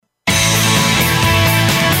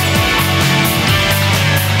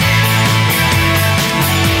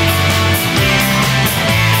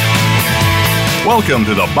Welcome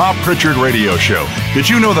to the Bob Pritchard Radio Show. Did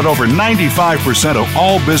you know that over 95% of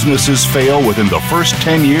all businesses fail within the first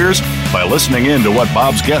 10 years? By listening in to what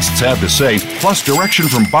Bob's guests have to say, plus direction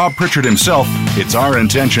from Bob Pritchard himself, it's our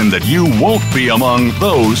intention that you won't be among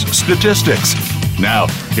those statistics. Now,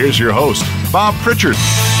 here's your host, Bob Pritchard.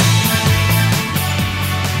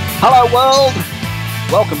 Hello, world.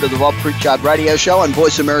 Welcome to the Bob Pritchard Radio Show on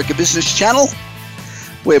Voice America Business Channel.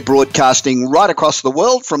 We're broadcasting right across the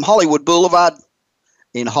world from Hollywood Boulevard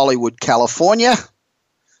in Hollywood, California,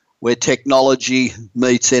 where technology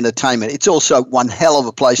meets entertainment. It's also one hell of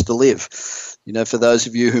a place to live. You know, for those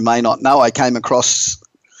of you who may not know, I came across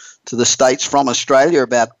to the States from Australia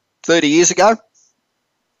about 30 years ago,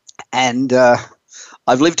 and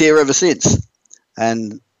I've lived here ever since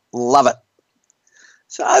and love it.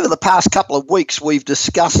 So over the past couple of weeks, we've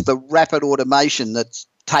discussed the rapid automation that's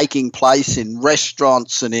taking place in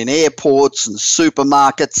restaurants and in airports and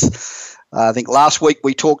supermarkets. I think last week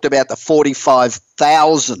we talked about the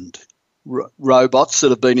 45,000 robots that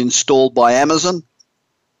have been installed by Amazon.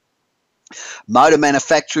 Motor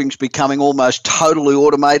manufacturing is becoming almost totally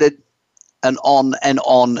automated, and on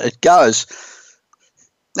it goes.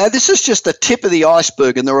 Now, this is just the tip of the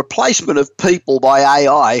iceberg, and the replacement of people by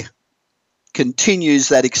AI continues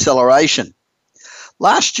that acceleration.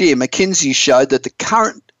 Last year, McKinsey showed that the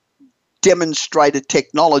current demonstrated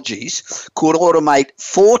technologies could automate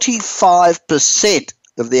 45%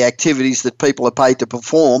 of the activities that people are paid to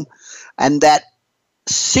perform, and that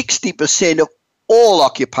 60% of all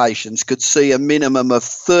occupations could see a minimum of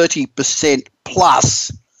 30%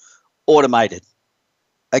 plus automated.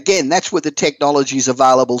 Again, that's with the technologies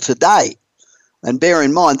available today. And bear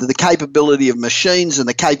in mind that the capability of machines and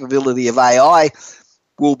the capability of AI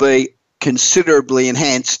will be considerably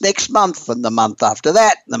enhanced next month and the month after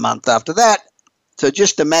that and the month after that. So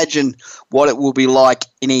just imagine what it will be like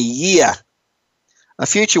in a year. A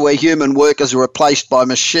future where human workers are replaced by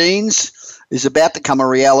machines is about to become a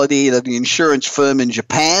reality at an insurance firm in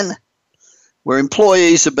Japan, where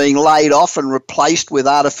employees are being laid off and replaced with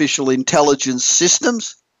artificial intelligence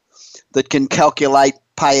systems that can calculate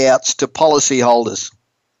payouts to policyholders.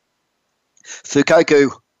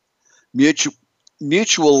 Fukoku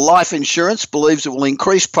Mutual Life Insurance believes it will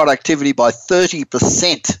increase productivity by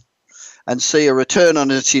 30% and see a return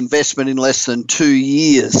on its investment in less than 2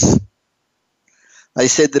 years. They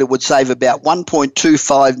said that it would save about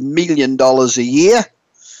 $1.25 million a year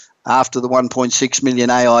after the 1.6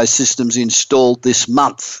 million AI systems installed this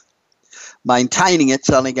month. Maintaining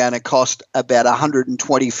it's only going to cost about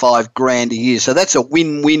 $125,000 a year. So that's a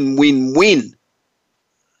win-win-win-win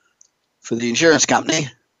for the insurance company.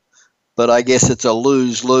 But I guess it's a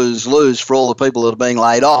lose-lose-lose for all the people that are being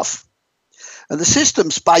laid off. And the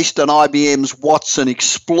system's based on IBM's Watson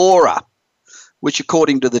Explorer, which,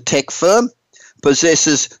 according to the tech firm,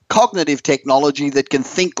 possesses cognitive technology that can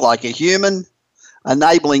think like a human,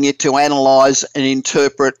 enabling it to analyze and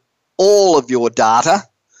interpret all of your data,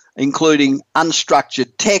 including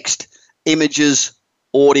unstructured text, images,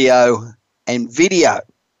 audio, and video.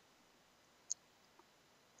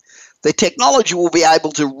 The technology will be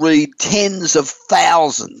able to read tens of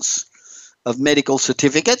thousands of medical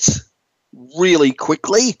certificates really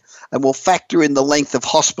quickly and will factor in the length of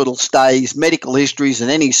hospital stays, medical histories, and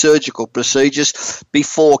any surgical procedures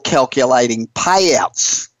before calculating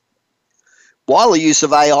payouts. While the use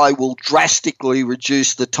of AI will drastically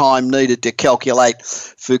reduce the time needed to calculate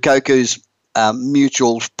Fukoku's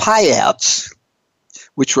mutual payouts,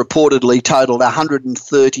 which reportedly totaled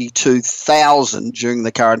 132,000 during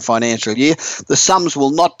the current financial year, the sums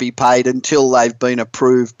will not be paid until they've been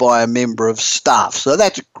approved by a member of staff. So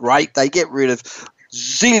that's great. They get rid of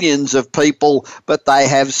zillions of people, but they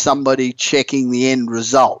have somebody checking the end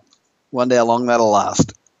result. Wonder how long that'll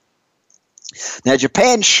last. Now,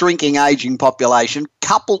 Japan's shrinking aging population,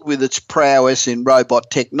 coupled with its prowess in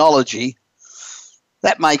robot technology,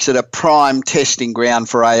 that makes it a prime testing ground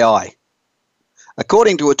for AI.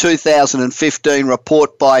 According to a 2015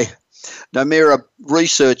 report by Nomura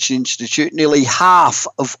Research Institute, nearly half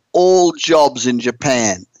of all jobs in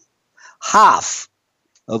Japan,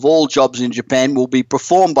 will be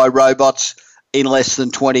performed by robots in less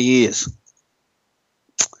than 20 years.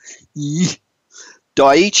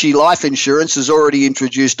 Dai-ichi Life Insurance has already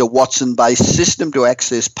introduced a Watson-based system to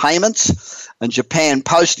access payments, and Japan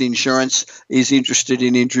Post Insurance is interested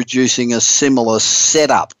in introducing a similar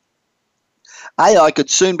setup. AI could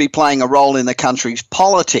soon be playing a role in the country's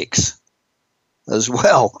politics as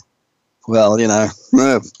well. Well, you know,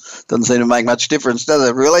 doesn't seem to make much difference, does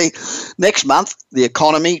it really? Next month, the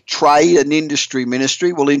Economy, Trade and Industry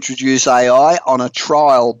Ministry will introduce AI on a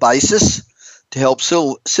trial basis to help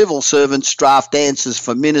civil servants draft answers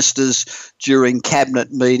for ministers during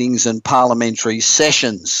cabinet meetings and parliamentary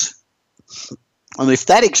sessions. And if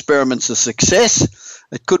that experiment's a success,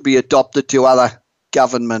 it could be adopted to other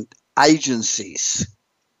government agencies.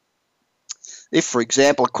 If, for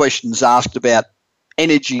example, a question is asked about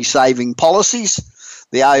energy-saving policies,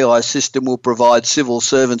 the AI system will provide civil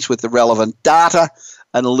servants with the relevant data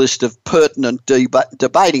and a list of pertinent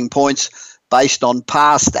debating points based on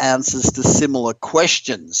past answers to similar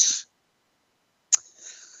questions.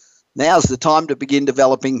 Now's the time to begin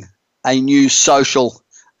developing a new social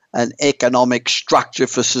and economic structure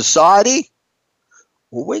for society,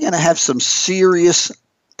 or we're going to have some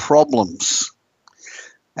problems.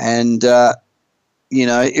 And,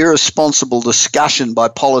 irresponsible discussion by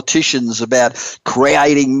politicians about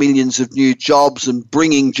creating millions of new jobs and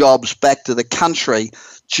bringing jobs back to the country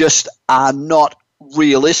just are not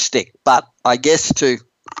realistic. But I guess to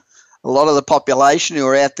a lot of the population who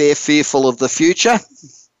are out there fearful of the future,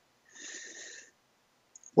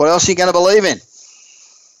 what else are you going to believe in?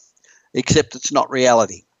 Except it's not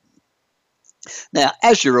reality. Now,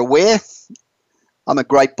 as you're aware, I'm a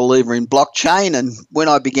great believer in blockchain, and when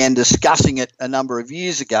I began discussing it a number of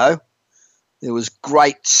years ago, there was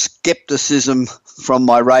great skepticism from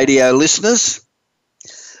my radio listeners.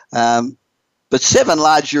 But 7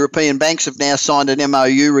 large European banks have now signed an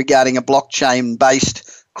MOU regarding a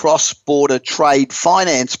blockchain-based cross-border trade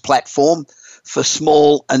finance platform for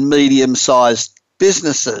small and medium-sized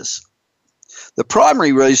businesses. The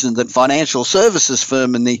primary reason that financial services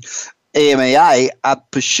firms in the EMEA are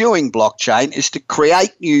pursuing blockchain is to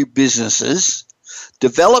create new businesses,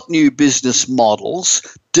 develop new business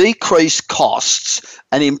models, decrease costs,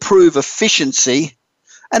 and improve efficiency.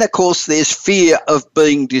 And of course, there's fear of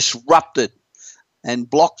being disrupted, and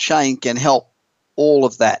blockchain can help all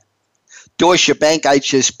of that. Deutsche Bank,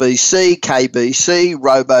 HSBC, KBC,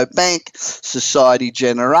 Rabobank, Societe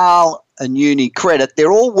Generale, and UniCredit,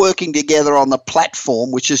 they're all working together on the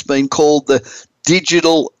platform, which has been called the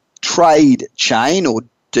Digital Trade Chain, or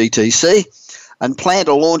DTC, and plan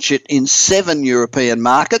to launch it in 7 European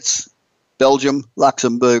markets: Belgium,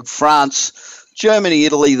 Luxembourg, France, Germany,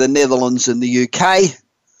 Italy, the Netherlands, and the UK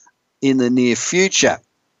in the near future.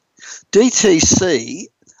 DTC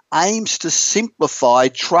aims to simplify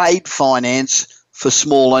trade finance for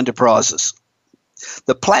small enterprises.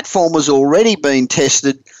 The platform has already been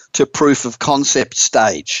tested to proof of concept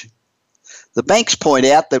stage. The banks point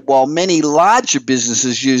out that while many larger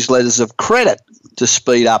businesses use letters of credit to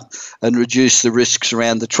speed up and reduce the risks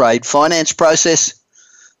around the trade finance process,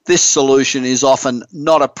 this solution is often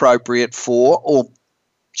not appropriate for, or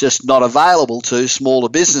just not available to, smaller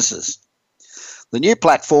businesses. The new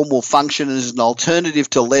platform will function as an alternative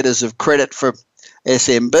to letters of credit for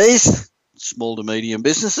SMBs, small to medium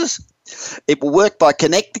businesses. It will work by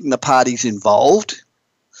connecting the parties involved,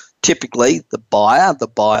 typically the buyer, the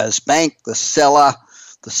buyer's bank, the seller,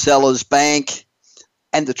 the seller's bank,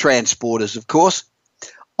 and the transporters, of course,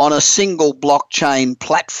 on a single blockchain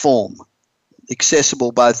platform,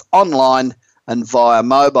 accessible both online and via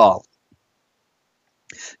mobile.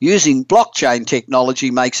 Using blockchain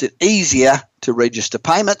technology makes it easier to register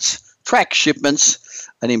payments, track shipments,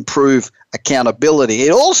 and improve accountability.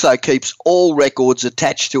 It also keeps all records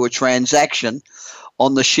attached to a transaction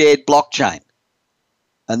on the shared blockchain,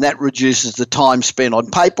 and that reduces the time spent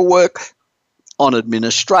on paperwork, on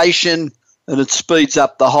administration, and it speeds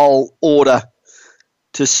up the whole order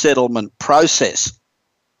to settlement process.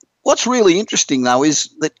 What's really interesting, though, is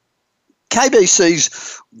that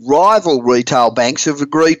KBC's rival retail banks have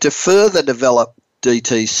agreed to further develop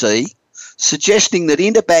DTC, suggesting that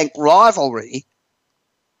interbank rivalry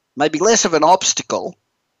may be less of an obstacle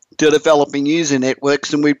to developing user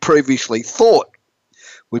networks than we previously thought.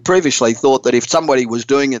 We previously thought that if somebody was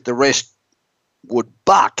doing it, the rest would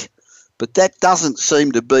buck, but that doesn't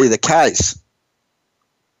seem to be the case.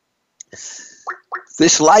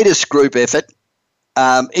 This latest group effort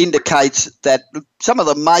indicates that some of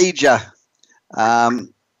the major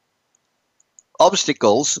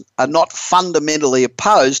obstacles are not fundamentally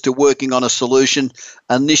opposed to working on a solution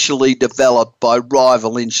initially developed by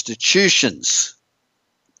rival institutions.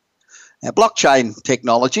 Now, blockchain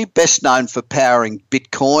technology, best known for powering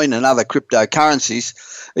Bitcoin and other cryptocurrencies,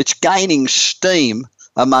 it's gaining steam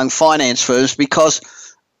among finance firms because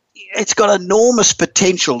it's got enormous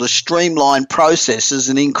potential to streamline processes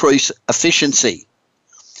and increase efficiency.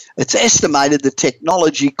 It's estimated the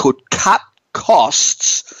technology could cut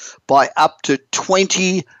costs by up to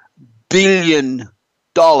 $20 billion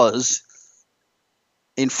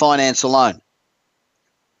in finance alone.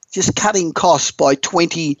 Just cutting costs by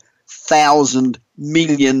 $20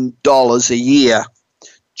 $million a year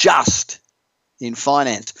just in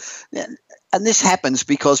finance. And this happens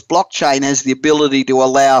because blockchain has the ability to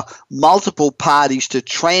allow multiple parties to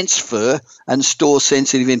transfer and store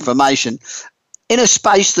sensitive information in a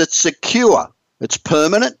space that's secure. It's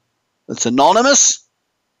permanent, it's anonymous,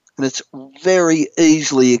 and it's very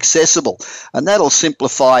easily accessible. And that'll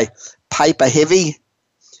simplify paper-heavy,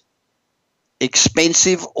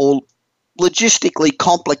 expensive, or logistically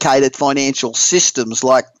complicated financial systems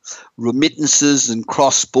like remittances and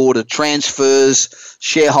cross-border transfers,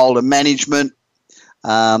 shareholder management,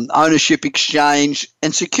 ownership exchange,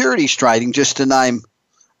 and securities trading, just to name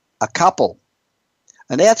a couple.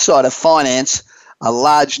 And outside of finance, a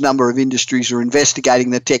large number of industries are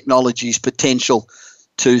investigating the technology's potential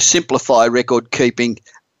to simplify record keeping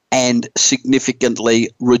and significantly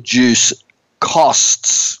reduce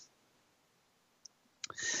costs.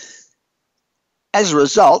 As a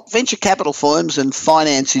result, venture capital firms and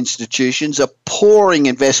finance institutions are pouring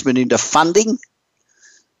investment into funding,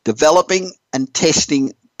 developing, and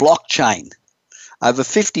testing blockchain. Over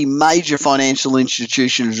 50 major financial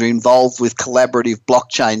institutions are involved with collaborative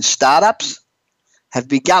blockchain startups, have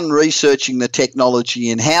begun researching the technology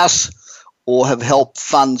in-house, or have helped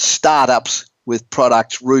fund startups with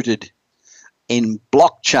products rooted in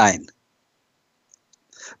blockchain.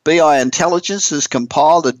 BI Intelligence has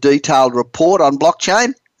compiled a detailed report on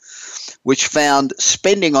blockchain, which found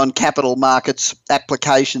spending on capital markets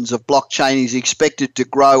applications of blockchain is expected to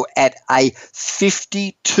grow at a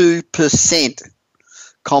 52%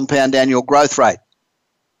 compound annual growth rate.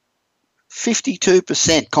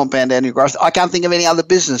 52% compound annual growth. I can't think of any other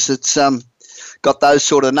business that's got those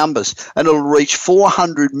sort of numbers. And it'll reach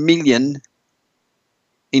 400 million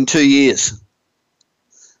in 2 years.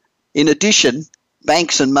 In addition,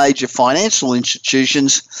 banks and major financial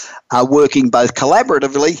institutions are working both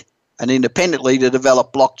collaboratively and independently to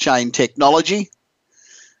develop blockchain technology.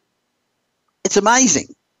 It's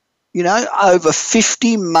amazing. You know, over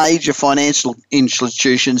 50 major financial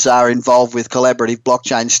institutions are involved with collaborative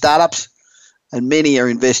blockchain startups, and many are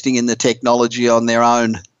investing in the technology on their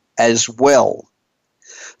own as well.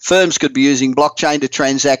 Firms could be using blockchain to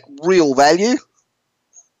transact real value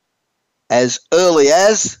as early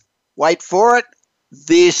as, wait for it,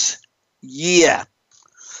 this year.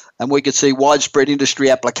 And we could see widespread industry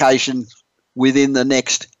application within the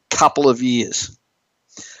next couple of years.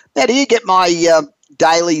 Now, do you get my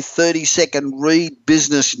daily 30-second read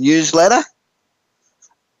business newsletter?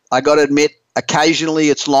 I got to admit, occasionally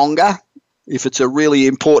it's longer. If it's a really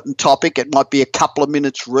important topic, it might be a couple of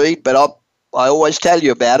minutes read, but I always tell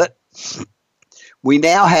you about it. We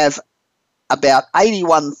now have about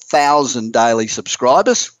 81,000 daily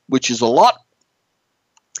subscribers, which is a lot.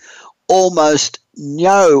 Almost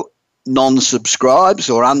no non-subscribes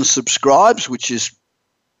or unsubscribes, which is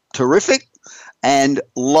terrific, and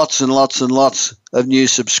lots of new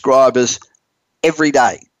subscribers every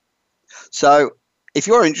day. So if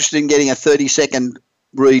you're interested in getting a 30-second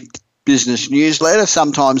read business newsletter,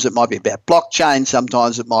 sometimes it might be about blockchain,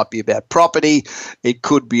 sometimes it might be about property, it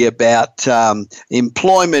could be about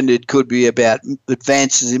employment, it could be about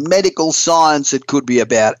advances in medical science, it could be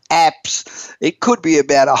about apps, it could be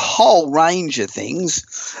about a whole range of things,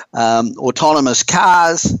 autonomous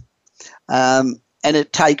cars, and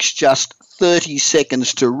it takes just 30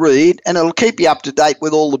 seconds to read, and it'll keep you up to date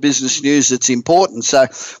with all the business news that's important. So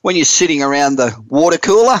when you're sitting around the water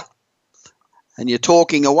cooler and you're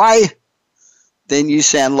talking away, then you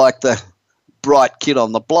sound like the bright kid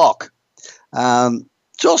on the block.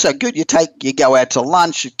 It's also good you go out to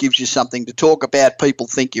lunch. It gives you something to talk about. People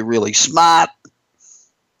think you're really smart.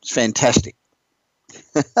 It's fantastic.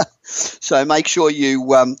 So make sure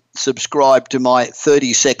you subscribe to my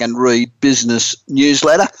 30-second read business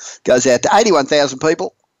newsletter. It goes out to 81,000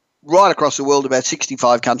 people right across the world, about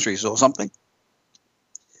 65 countries or something.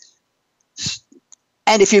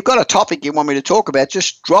 And if you've got a topic you want me to talk about,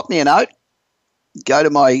 just drop me a note. Go to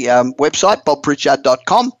my website,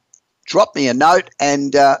 bobpritchard.com. Drop me a note,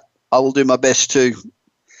 and I will do my best to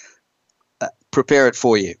prepare it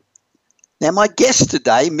for you. Now, my guest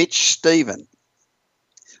today, Mitch Stephen,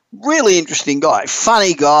 really interesting guy,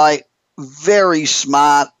 funny guy, very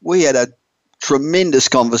smart. We had a tremendous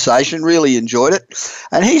conversation, really enjoyed it.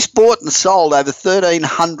 And he's bought and sold over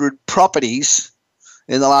 1,300 properties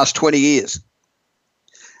in the last 20 years.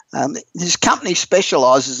 His company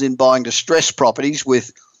specialises in buying distressed properties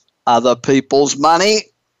with other people's money,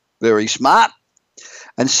 very smart,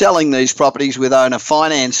 and selling these properties with owner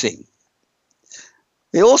financing.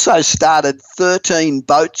 He also started 13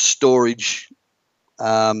 boat storage,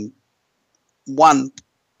 one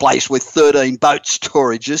place with 13 boat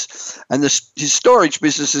storages, and his storage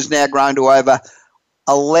business has now grown to over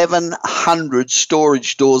 1,100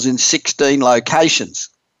 storage stores in 16 locations.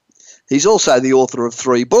 He's also the author of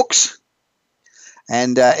 3 books,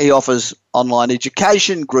 and he offers online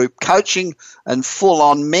education, group coaching, and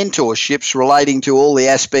full-on mentorships relating to all the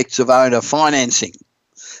aspects of owner financing.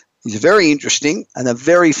 He's very interesting and a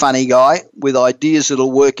very funny guy with ideas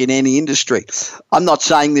that'll work in any industry. I'm not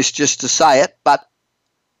saying this just to say it, but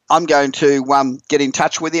I'm going to get in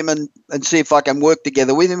touch with him and see if I can work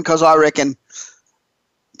together with him, because I reckon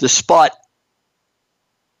despite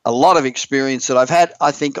a lot of experience that I've had,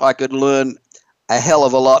 I think I could learn a hell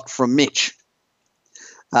of a lot from Mitch.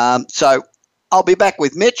 So I'll be back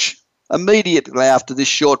with Mitch immediately after this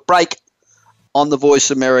short break on the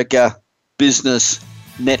Voice America Business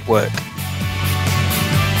Network.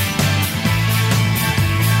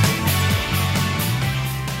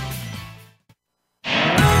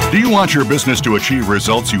 Do you want your business to achieve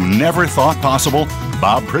results you never thought possible?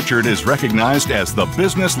 Bob Pritchard is recognized as the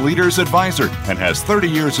Business Leader's Advisor and has 30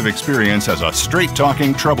 years of experience as a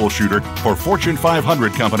straight-talking troubleshooter for Fortune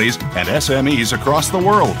 500 companies and SMEs across the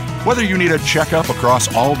world. Whether you need a checkup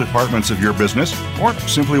across all departments of your business or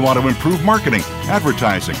simply want to improve marketing,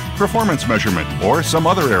 advertising, performance measurement, or some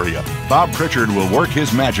other area, Bob Pritchard will work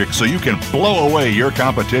his magic so you can blow away your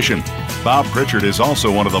competition. Bob Pritchard is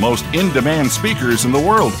also one of the most in-demand speakers in the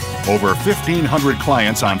world. Over 1,500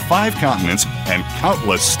 clients on 5 continents and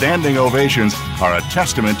countless standing ovations are a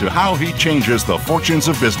testament to how he changes the fortunes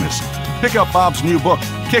of business. Pick up Bob's new book,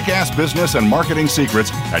 Kick-Ass Business and Marketing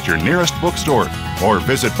Secrets, at your nearest bookstore, or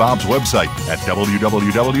visit Bob's website at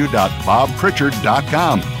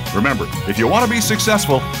www.bobpritchard.com. Remember, if you want to be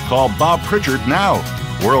successful, call Bob Pritchard now.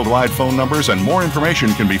 Worldwide phone numbers and more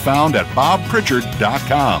information can be found at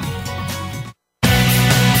bobpritchard.com.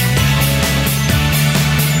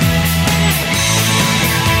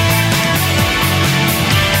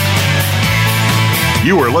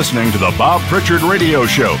 You are listening to the Bob Pritchard Radio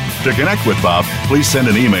Show. To connect with Bob, please send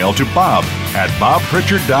an email to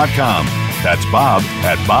bob@bobpritchard.com. That's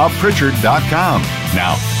bob@bobpritchard.com.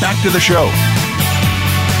 Now, back to the show.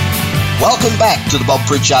 Welcome back to the Bob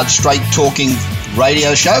Pritchard Straight Talking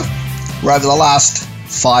Radio Show. Where over the last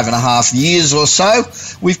 5.5 years or so,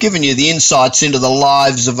 we've given you the insights into the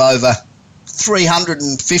lives of over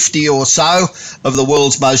 350 or so of the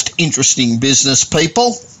world's most interesting business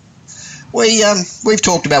people. We've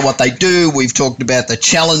talked about what they do, we've talked about the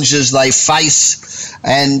challenges they face,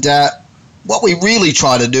 and what we really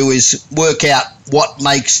try to do is work out what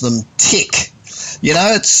makes them tick. You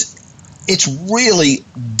know, it's really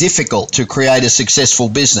difficult to create a successful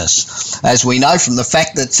business, as we know from the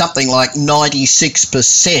fact that something like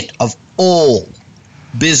 96% of all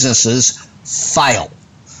businesses fail.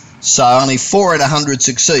 So only 4 out of 100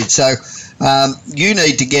 succeed. So you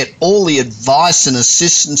need to get all the advice and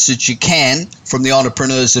assistance that you can from the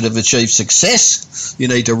entrepreneurs that have achieved success. You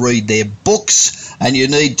need to read their books, and you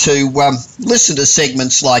need to listen to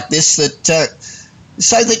segments like this that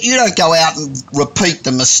so that you don't go out and repeat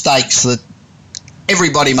the mistakes that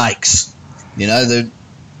everybody makes. You know,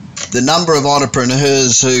 the number of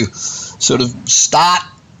entrepreneurs who sort of start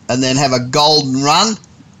and then have a golden run,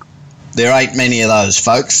 there ain't many of those,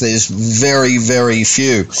 folks. There's very, very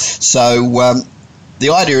few. So the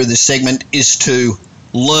idea of this segment is to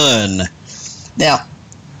learn. Now,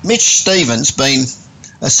 Mitch Stevens been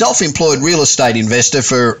a self-employed real estate investor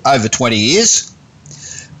for over 20 years,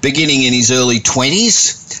 beginning in his early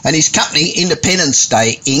 20s, and his company, Independence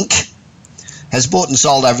Day, Inc., has bought and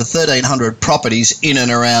sold over 1,300 properties in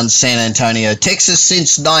and around San Antonio, Texas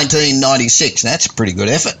since 1996. Now, that's a pretty good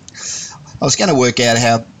effort. I was going to work out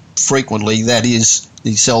how frequently that is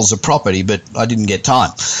he sells a property, but I didn't get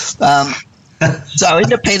time. So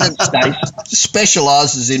Independence Day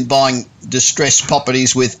specialises in buying distressed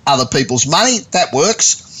properties with other people's money. That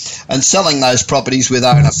works. And selling those properties with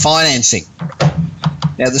owner financing.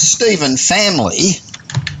 Now, the Stephen family,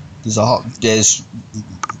 there's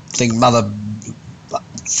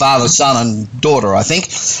father, son and daughter, I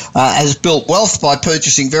think, has built wealth by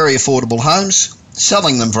purchasing very affordable homes,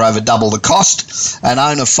 selling them for over double the cost, and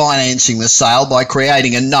owner financing the sale by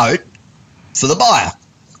creating a note for the buyer.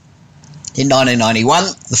 In 1991,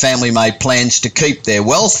 the family made plans to keep their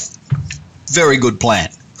wealth, very good plan,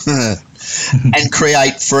 and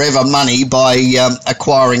create forever money by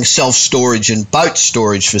acquiring self-storage and boat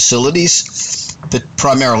storage facilities, but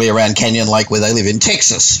primarily around Canyon Lake where they live in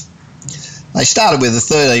Texas. They started with a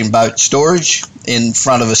 13-boat storage in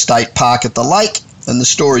front of a state park at the lake, and the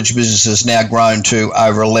storage business has now grown to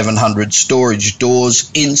over 1,100 storage doors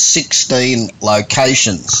in 16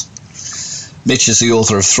 locations. Mitch is the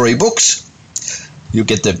author of 3 books. You'll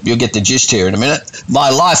get the gist here in a minute. My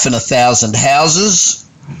Life in 1,000 Houses,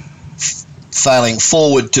 Failing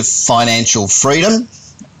Forward to Financial Freedom.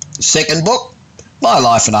 Second book, My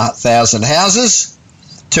Life in 1,000 Houses,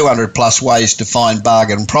 200 plus ways to find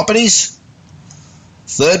bargain properties.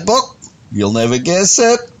 Third book, you'll never guess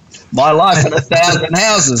it, My Life in 1,000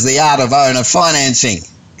 Houses, The Art of Owner Financing.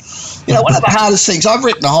 You know, one of the hardest things, I've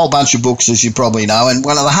written a whole bunch of books, as you probably know, and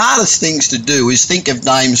one of the hardest things to do is think of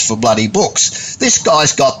names for bloody books. This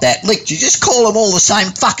guy's got that licked. You just call them all the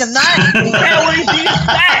same fucking name. How easy is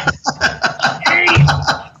that?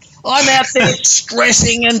 I'm out there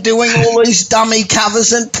stressing and doing all these dummy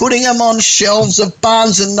covers and putting them on shelves of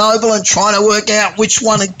Barnes & Noble and trying to work out which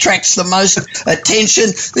one attracts the most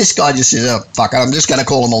attention. This guy just says, oh, fuck it, I'm just going to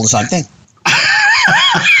call them all the same thing.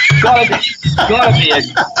 Gotta be a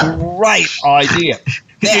great idea.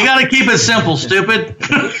 Now, you got to keep it simple, stupid.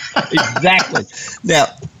 Exactly. Now,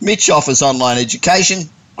 Mitch offers online education,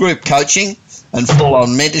 group coaching, and full-on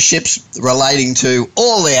mentorships relating to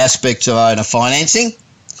all the aspects of owner financing.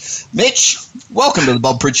 Mitch, welcome to the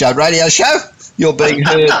Bob Pritchard Radio Show. You're being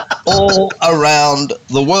heard all around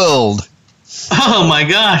the world. Oh, my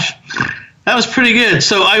gosh. That was pretty good.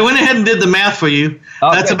 So I went ahead and did the math for you.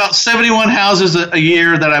 Okay. That's about 71 houses a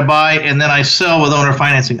year that I buy, and then I sell with owner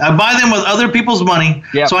financing. I buy them with other people's money,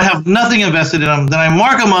 so I have nothing invested in them. Then I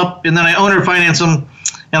mark them up, and then I owner finance them,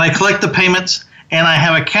 and I collect the payments, and I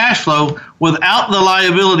have a cash flow without the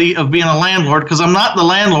liability of being a landlord, because I'm not the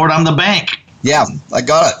landlord, I'm the bank. Yeah, I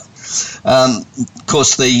got it. Of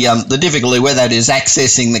course, the difficulty with that is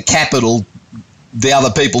accessing the capital, the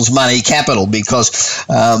other people's money capital, because,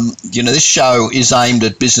 this show is aimed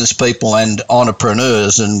at business people and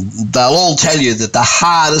entrepreneurs, and they'll all tell you that the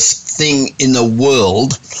hardest thing in the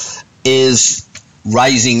world is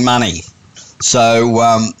raising money. So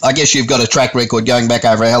I guess you've got a track record going back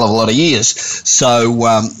over a hell of a lot of years. So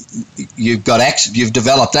you've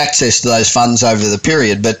developed access to those funds over the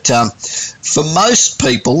period. But for most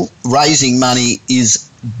people, raising money is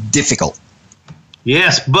difficult.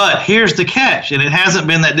 Yes, but here's the catch, and it hasn't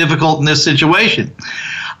been that difficult in this situation.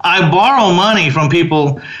 I borrow money from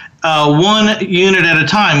people one unit at a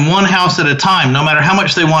time, one house at a time, no matter how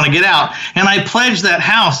much they want to get out, and I pledge that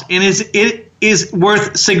house, and it is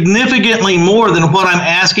worth significantly more than what I'm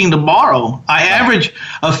asking to borrow. I average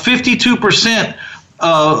a 52%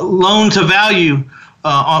 loan to value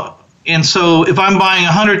and so if I'm buying a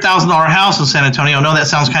 $100,000 house in San Antonio, I know that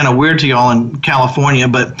sounds kind of weird to y'all in California,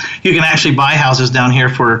 but you can actually buy houses down here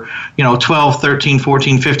for, 12, 13,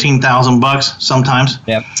 14, 15,000 bucks sometimes.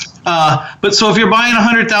 Yep. But so if you're buying a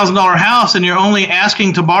 $100,000 house and you're only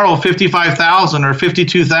asking to borrow $55,000 or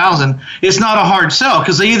 $52,000, it's not a hard sell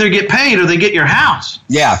because they either get paid or they get your house.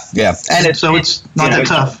 Yeah, yeah, and it's not that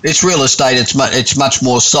tough. It's real estate. It's much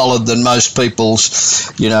more solid than most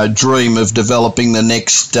people's dream of developing the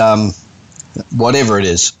next whatever it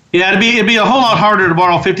is. Yeah, it'd be a whole lot harder to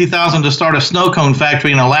borrow $50,000 to start a snow cone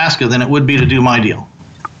factory in Alaska than it would be to do my deal.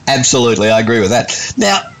 Absolutely, I agree with that.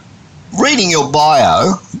 Now, reading your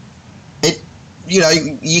bio,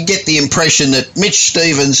 you get the impression that Mitch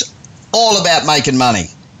Stevens all about making money.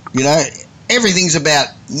 Everything's about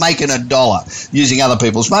making a dollar, using other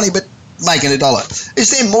people's money, but making a dollar.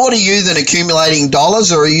 Is there more to you than accumulating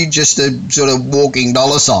dollars, or are you just a sort of walking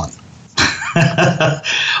dollar sign?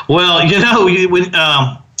 Well,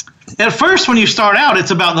 at first when you start out,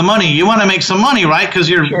 it's about the money. You want to make some money, right? Because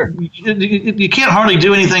you can't hardly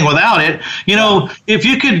do anything without it. If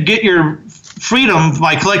you could get your freedom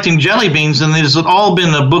by collecting jelly beans, and there's all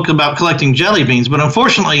been a book about collecting jelly beans, but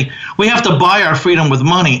unfortunately we have to buy our freedom with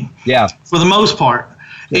money. Yeah, for the most part.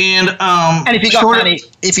 And if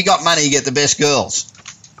you got money, you get the best girls.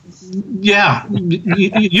 Yeah, you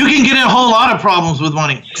can get in a whole lot of problems with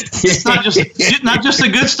money. It's not just the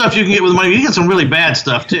good stuff you can get with money. You can get some really bad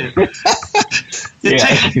stuff too.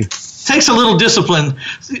 It takes a little discipline,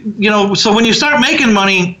 So when you start making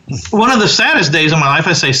money, one of the saddest days of my life,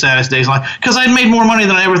 I say saddest days, because I'd made more money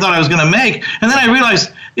than I ever thought I was going to make, and then I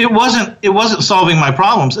realized it wasn't solving my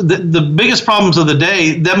problems. The biggest problems of the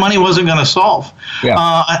day, that money wasn't going to solve. Yeah.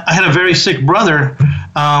 I had a very sick brother.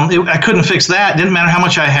 I couldn't fix that. Didn't matter how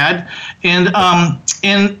much I had, and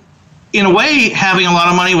in a way, having a lot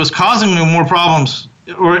of money was causing me more problems,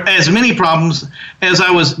 or as many problems as I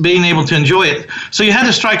was being able to enjoy it. So you had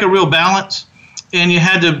to strike a real balance, and you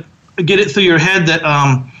had to get it through your head that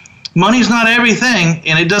money's not everything,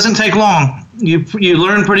 and it doesn't take long. You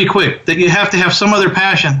learn pretty quick that you have to have some other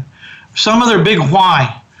passion, some other big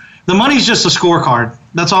why. The money's just a scorecard.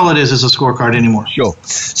 That's all it is a scorecard anymore. Sure.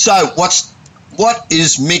 So what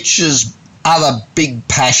is Mitch's other big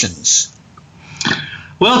passions?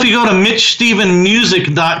 Well, if you go to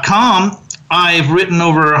MitchStephenMusic.com, I've written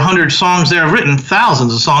over 100 songs there. I've written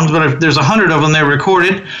thousands of songs, but there's 100 of them there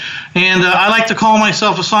recorded. And I like to call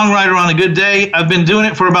myself a songwriter on a good day. I've been doing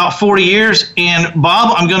it for about 40 years. And,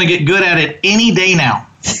 Bob, I'm going to get good at it any day now.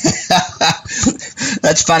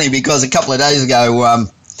 That's funny because a couple of days ago,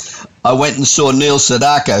 I went and saw Neil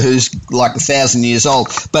Sedaka, who's like 1,000 years old.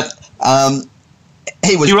 But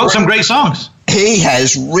he wrote some great songs. He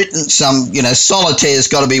has written some, Solitaire's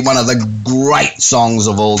got to be one of the great songs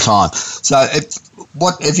of all time. So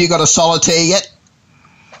have you got a Solitaire yet?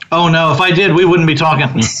 Oh, no. If I did, we wouldn't be talking.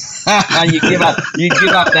 You give up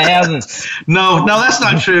the houses. No, that's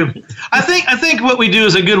not true. I think what we do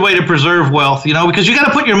is a good way to preserve wealth, because you got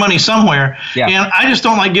to put your money somewhere. Yeah. And I just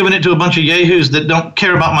don't like giving it to a bunch of yahoos that don't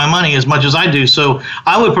care about my money as much as I do. So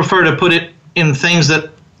I would prefer to put it in things that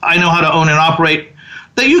I know how to own and operate,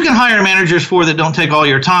 that you can hire managers for that don't take all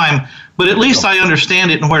your time, but at least I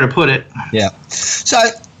understand it and where to put it. Yeah. So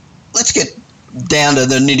let's get down to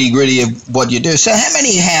the nitty-gritty of what you do. So how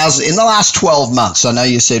many houses in the last 12 months? I know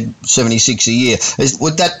you said 76 a year.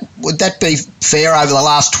 Would that be fair over the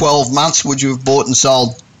last 12 months? Would you have bought and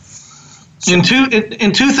sold? In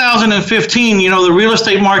 2015, the real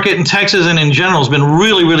estate market in Texas and in general has been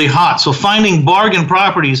really, really hot. So finding bargain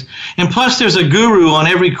properties, and plus there's a guru on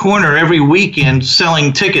every corner every weekend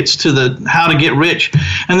selling tickets to the how to get rich.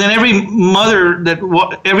 And then every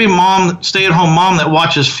mom, stay-at-home mom that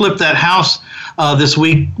watches Flip That House this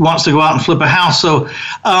week wants to go out and flip a house. So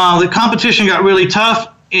the competition got really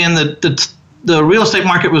tough, and the real estate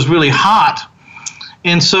market was really hot.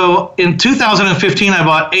 And so in 2015, I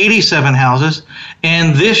bought 87 houses.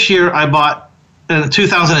 And this year in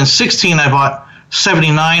 2016, I bought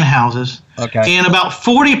 79 houses. Okay. And about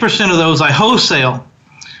 40% of those I wholesale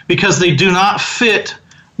because they do not fit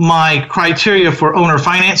my criteria for owner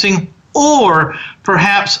financing, or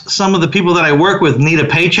perhaps some of the people that I work with need a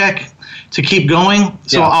paycheck to keep going.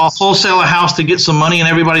 So yeah. I'll wholesale a house to get some money in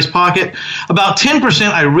everybody's pocket. About 10%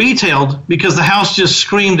 I retailed because the house just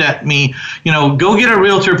screamed at me, go get a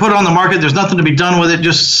realtor, put it on the market. There's nothing to be done with it.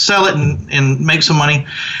 Just sell it and make some money.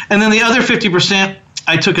 And then the other 50%,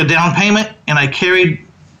 I took a down payment and I carried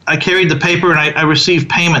the paper, and I received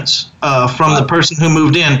payments from the person who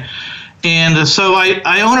moved in. And so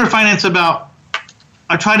I owner finance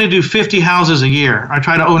I try to do 50 houses a year. I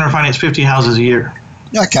try to owner finance 50 houses a year.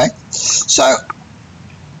 Okay. So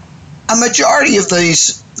a majority of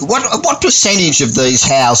these, what percentage of these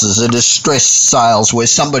houses are distressed sales where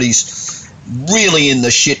somebody's really in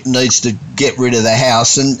the shit and needs to get rid of the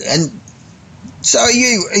house? And so are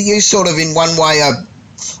you sort of in one way I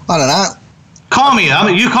don't know.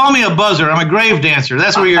 You call me a buzzer. I'm a grave dancer.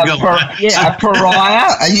 That's where you're going. A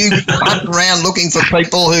pariah? Are you hunting around looking for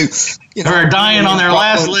people who are dying on their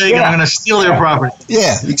last leg and I'm going to steal their property?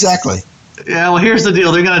 Yeah, exactly. Yeah, well, here's the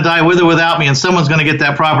deal. They're going to die with or without me, and someone's going to get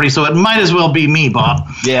that property, so it might as well be me, Bob.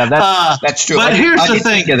 Yeah, that's true. But here's the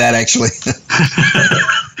thing. Think of that, actually.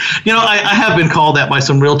 I have been called that by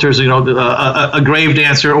some realtors, a grave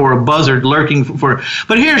dancer or a buzzard lurking for.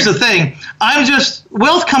 But here's the thing.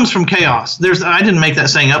 Wealth comes from chaos. I didn't make that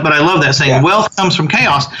saying up, but I love that saying. Yeah. Wealth comes from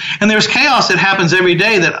chaos. And there's chaos that happens every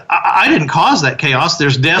day that I didn't cause that chaos.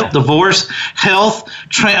 There's death, divorce, health,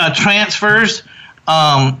 transfers.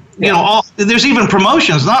 There's even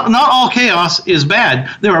promotions. Not all chaos is bad.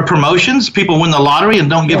 There are promotions. People win the lottery and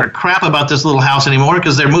don't give a crap about this little house anymore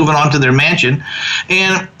because they're moving on to their mansion.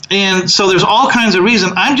 And so there's all kinds of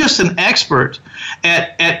reasons. I'm just an expert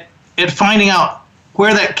at finding out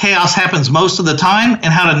where that chaos happens most of the time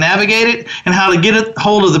and how to navigate it and how to get a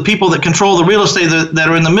hold of the people that control the real estate that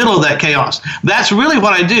are in the middle of that chaos. That's really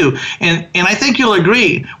what I do. And I think you'll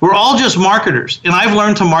agree, we're all just marketers. And I've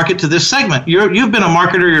learned to market to this segment. You've been a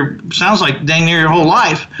marketer, sounds like dang near your whole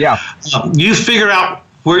life. Yeah. You figure out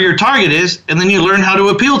where your target is, and then you learn how to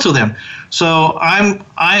appeal to them. So I'm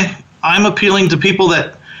appealing to people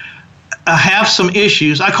that have some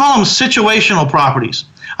issues. I call them situational properties.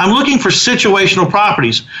 I'm looking for situational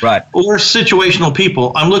properties, right, or situational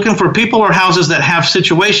people. I'm looking for people or houses that have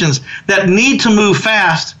situations that need to move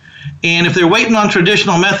fast, and if they're waiting on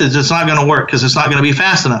traditional methods, it's not going to work because it's not going to be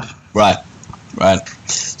fast enough. Right.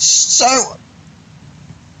 So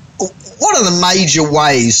what are the major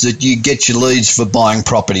ways that you get your leads for buying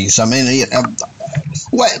properties? I mean,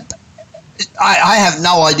 I have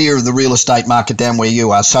no idea of the real estate market down where you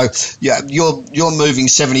are. So you're moving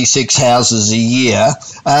 76 houses a year.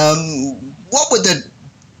 What would the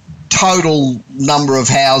total number of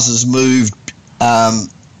houses moved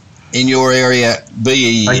in your area be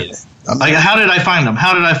a year? How did I find them?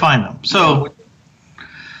 So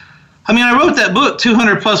I mean, I wrote that book,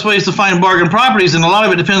 200 plus ways to find bargain properties, and a lot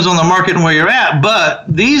of it depends on the market and where you're at. But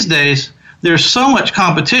these days, there's so much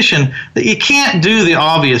competition that you can't do the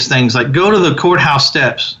obvious things like go to the courthouse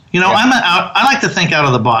steps. You know, I like to think out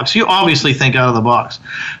of the box. You obviously think out of the box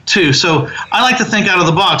too. So I like to think out of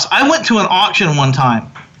the box. I went to an auction one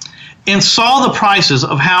time and saw the prices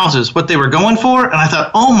of houses, what they were going for, and I thought,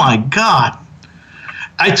 oh my God.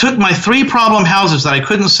 I took my 3 problem houses that I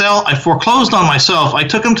couldn't sell. I foreclosed on myself. I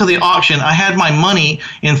took them to the auction. I had my money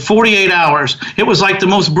in 48 hours. It was like the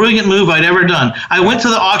most brilliant move I'd ever done. I went to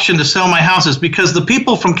the auction to sell my houses because the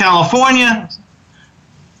people from California,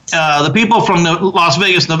 the people from Las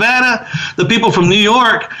Vegas, Nevada, the people from New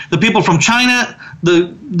York, the people from China,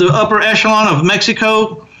 the upper echelon of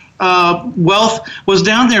Mexico, wealth was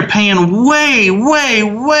down there paying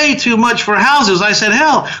way too much for houses. I said,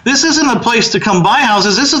 hell, this isn't a place to come buy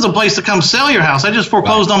houses. This is a place to come sell your house. I just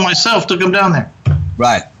foreclosed on myself, took them down there.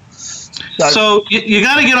 Right. So you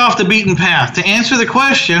got to get off the beaten path. To answer the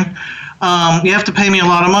question, you have to pay me a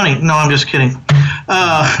lot of money. No, I'm just kidding.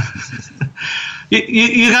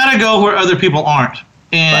 You got to go where other people aren't.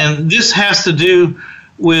 And this has to do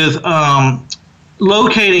with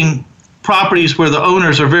locating properties where the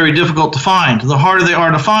owners are very difficult to find. The harder they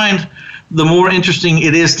are to find, the more interesting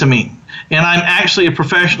it is to me. And I'm actually a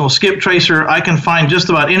professional skip tracer. I can find just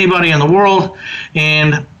about anybody in the world.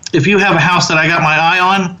 And if you have a house that I got my eye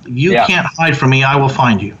on, you can't hide from me. I will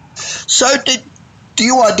find you. So do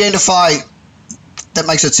you identify, that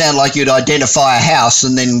makes it sound like you'd identify a house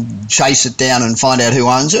and then chase it down and find out who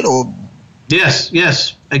owns it, or? Yes,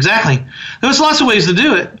 exactly. There's lots of ways to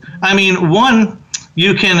do it. I mean, one,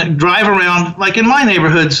 you can drive around, like in my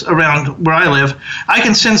neighborhoods around where I live, I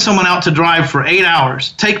can send someone out to drive for 8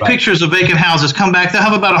 hours, take pictures of vacant houses, come back, they'll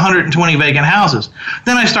have about 120 vacant houses.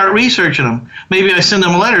 Then I start researching them. Maybe I send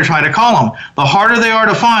them a letter, try to call them. The harder they are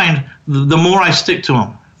to find, the more I stick to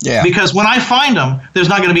them. Yeah. Because when I find them, there's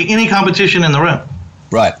not going to be any competition in the room.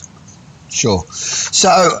 Right. Sure.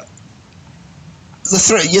 So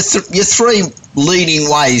your three leading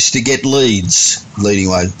ways to get leads. What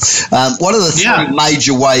are the 3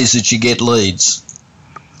 major ways that you get leads?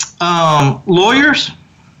 Lawyers.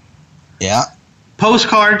 Yeah.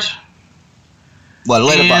 Postcards. Well,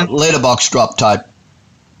 letterbox drop type.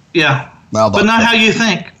 Yeah. Mailbox but not how you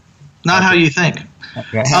think. Not how you think.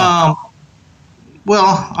 Okay.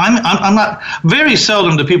 Well, I'm not, very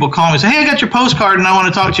seldom do people call me and say, hey, I got your postcard and I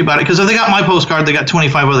want to talk to you about it. Because if they got my postcard, they got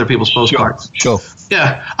 25 other people's postcards. Sure.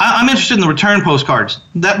 Yeah, I'm interested in the return postcards.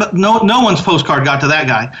 But no one's postcard got to that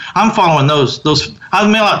guy. I'm following those. I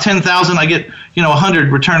mail out 10,000. I get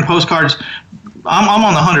 100 return postcards. I'm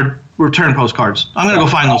on the 100 return postcards. I'm going to go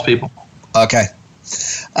find those people. Okay.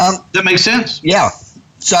 That makes sense? Yeah.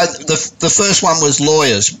 So the first one was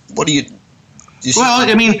lawyers. What do you? Well,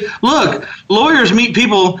 I mean, look, lawyers meet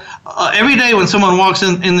people every day when someone walks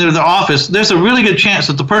in their office. There's a really good chance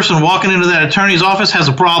that the person walking into that attorney's office has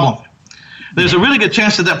a problem. There's a really good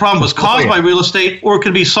chance that problem was caused by real estate or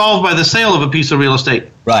could be solved by the sale of a piece of real estate.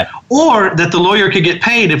 Right. Or that the lawyer could get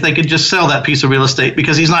paid if they could just sell that piece of real estate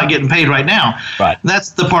because he's not getting paid right now. Right. That's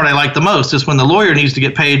the part I like the most is when the lawyer needs to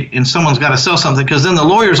get paid and someone's got to sell something because then the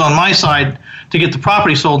lawyer's on my side to get the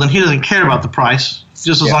property sold and he doesn't care about the price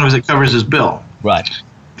just as long as it covers his bill. Right.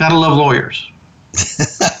 Gotta love lawyers.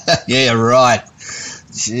 Yeah, right.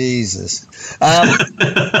 Jesus. I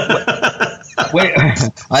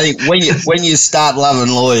think when you start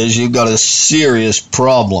loving lawyers, you've got a serious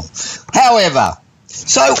problem. However,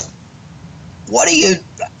 so what are your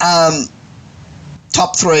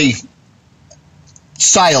top 3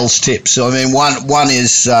 sales tips? I mean, one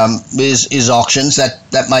is auctions.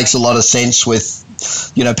 That makes a lot of sense with.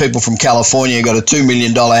 People from California got a $2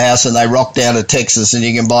 million house and they rock down to Texas and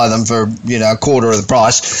you can buy them for, a quarter of the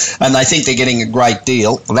price and they think they're getting a great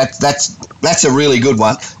deal. That's a really good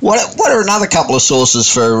one. What are another couple of sources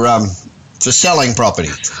for selling property?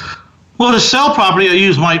 Well, to sell property, I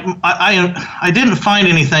use I didn't find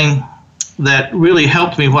anything that really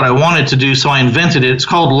helped me what I wanted to do, so I invented it. It's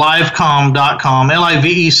called livecom.com,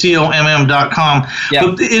 livecomm.com. Yep.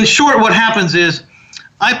 But in short, what happens is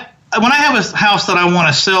when I have a house that I want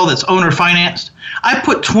to sell that's owner financed, I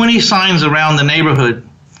put 20 signs around the neighborhood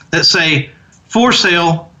that say for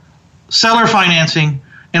sale, seller financing,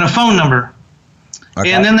 and a phone number.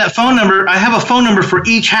 Okay. And then that phone number, I have a phone number for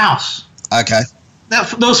each house. Okay.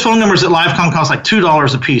 Those phone numbers at Livecom cost like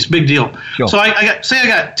 $2 a piece, big deal. Sure. So I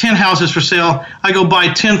got 10 houses for sale. I go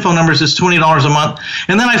buy 10 phone numbers. It's $20 a month,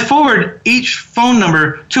 and then I forward each phone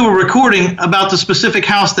number to a recording about the specific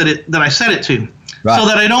house that I set it to. Right. So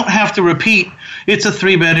that I don't have to repeat, it's a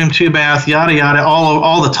 3-bedroom, 2-bath, yada, yada,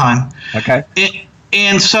 all the time. Okay.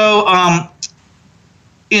 And so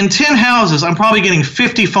in 10 houses, I'm probably getting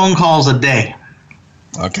 50 phone calls a day.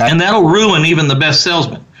 Okay. And that'll ruin even the best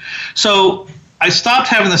salesman. So I stopped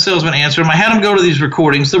having the salesman answer them. I had them go to these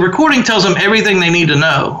recordings. The recording tells them everything they need to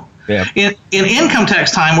know. Yeah. In income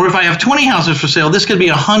tax time, or if I have 20 houses for sale, this could be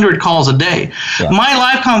 100 calls a day. Yeah. My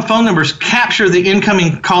LiveCom phone numbers capture the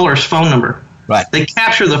incoming caller's phone number. Right. They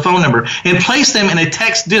capture the phone number and place them in a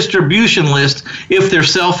text distribution list if they're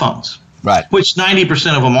cell phones. Right. Which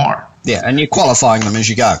 90% of them are. Yeah, and you're qualifying them as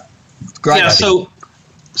you go. Great. Yeah, idea.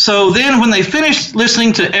 So then when they finish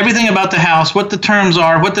listening to everything about the house, what the terms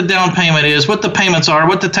are, what the down payment is, what the payments are,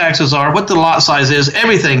 what the taxes are, what the lot size is,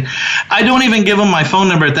 everything, I don't even give them my phone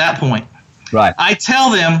number at that point. Right. I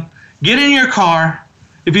tell them, get in your car.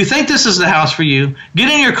 If you think this is the house for you, get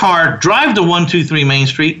in your car, drive to 123 Main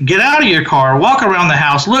Street, get out of your car, walk around the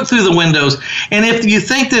house, look through the windows, and if you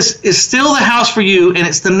think this is still the house for you and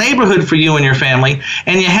it's the neighborhood for you and your family,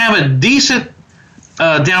 and you have a decent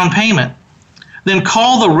down payment, then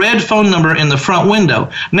call the red phone number in the front window.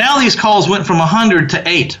 Now these calls went from 100 to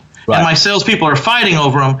 8, right. And my salespeople are fighting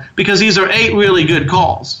over them because these are 8 really good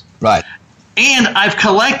calls. Right. And I've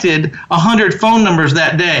collected 100 phone numbers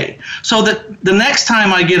that day. So that the next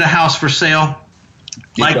time I get a house for sale,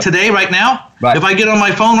 like today, right now, right. If I get on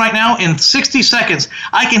my phone right now, in 60 seconds,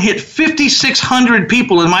 I can hit 5,600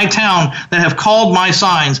 people in my town that have called my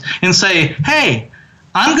signs and say, hey,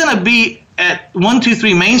 I'm going to be at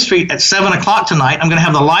 123 Main Street at 7 o'clock tonight. I'm going to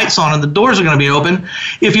have the lights on and the doors are going to be open.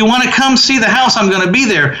 If you want to come see the house, I'm going to be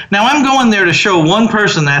there. Now, I'm going there to show one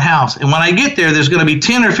person that house. And when I get there, there's going to be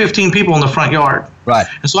 10 or 15 people in the front yard. Right.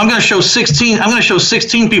 And so I'm going to show 16. I'm going to show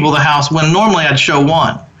 16 people the house when normally I'd show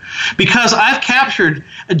one. Because I've captured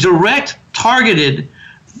a direct, targeted,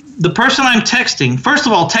 the person I'm texting. First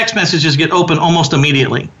of all, text messages get open almost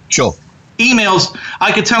immediately. Sure. Emails,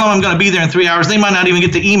 I could tell them I'm going to be there in 3 hours. They might not even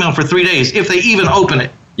get the email for 3 days if they even open it.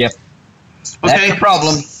 Yep. Okay. That's the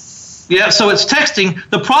problem. Yeah, so it's texting.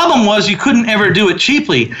 The problem was you couldn't ever do it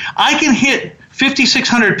cheaply. I can hit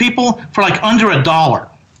 5,600 people for like under $1.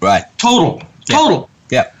 Right. Total. Yeah. Total.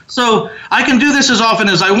 Yeah. So I can do this as often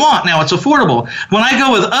as I want. Now it's affordable. When I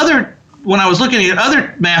go with when I was looking at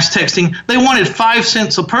other mass texting, they wanted 5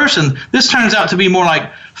 cents a person. This turns out to be more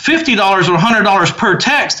like $50 or $100 per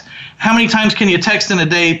text. How many times can you text in a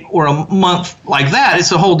day or a month like that?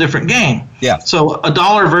 It's a whole different game. Yeah. So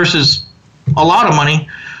 $1 versus a lot of money.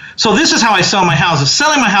 So this is how I sell my houses.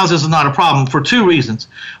 Selling my houses is not a problem for 2 reasons.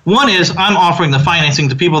 One is I'm offering the financing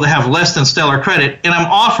to people that have less than stellar credit, and I'm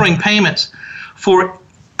offering payments for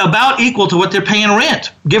about equal to what they're paying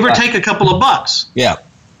rent, give or take a couple of bucks. Yeah.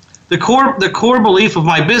 The core belief of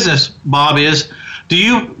my business, Bob, is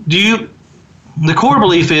the core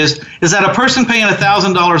belief is that a person paying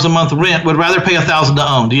 $1,000 a month rent would rather pay $1,000 to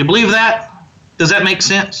own. Do you believe that? Does that make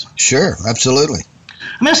sense? Sure, absolutely.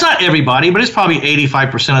 I mean, it's not everybody, but it's probably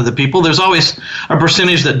 85% of the people. There's always a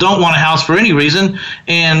percentage that don't want a house for any reason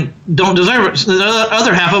and don't deserve it. The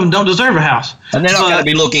other half of them don't deserve a house. And they're not going to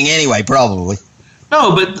be looking anyway, probably.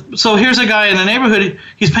 No, but so here's a guy in the neighborhood.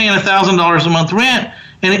 He's paying $1,000 a month rent.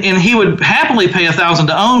 And he would happily pay $1,000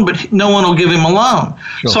 to own, but no one will give him a loan.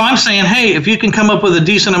 Sure. So I'm saying, hey, if you can come up with a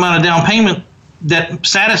decent amount of down payment that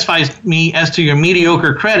satisfies me as to your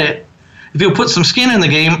mediocre credit, if you'll put some skin in the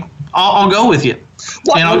game, I'll go with you.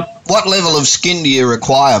 What level of skin do you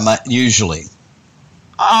require usually?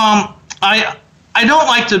 I don't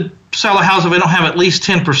like to sell a house if I don't have at least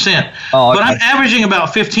 10%. Oh, okay. But I'm averaging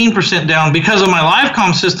about 15% down because of my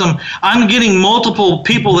LiveCom system. I'm getting multiple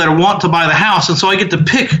people that want to buy the house, and so I get to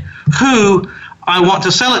pick who I want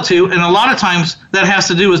to sell it to, and a lot of times that has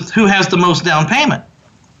to do with who has the most down payment.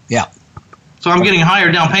 Yeah. So I'm getting higher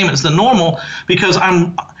down payments than normal because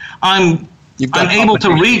I'm able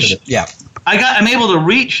to reach. Yeah. I'm able to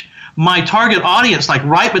reach my target audience like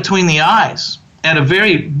right between the eyes at a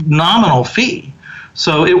very nominal fee.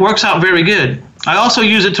 So it works out very good. I also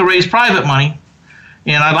use it to raise private money,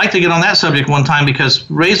 and I'd like to get on that subject one time because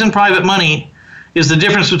raising private money is the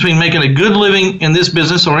difference between making a good living in this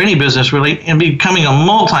business or any business really and becoming a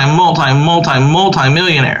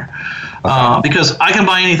multi-millionaire. Because I can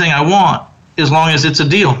buy anything I want as long as it's a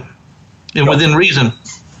deal and within reason.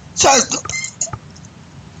 So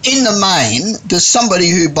in the main, does somebody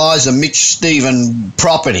who buys a Mitch Stephen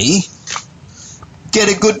property get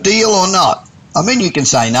a good deal or not? I mean, you can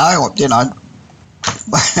say no, you know.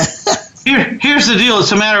 Here's the deal.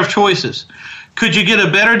 It's a matter of choices. Could you get a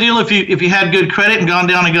better deal if you had good credit and gone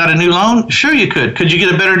down and got a new loan? Sure, you could. Could you get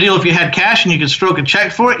a better deal if you had cash and you could stroke a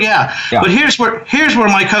check for it? Yeah. But here's where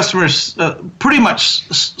my customers pretty much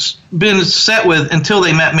been set with until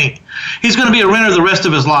they met me. He's going to be a renter the rest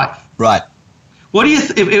of his life. Right. What do you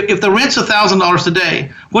if the rent's $1,000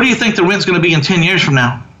 today? What do you think the rent's going to be in 10 years from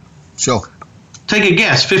now? Sure. Take a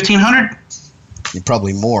guess. 1,500?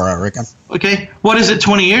 Probably more, I reckon. Okay. What is it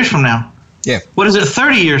 20 years from now? Yeah. What is it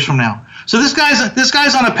 30 years from now? So this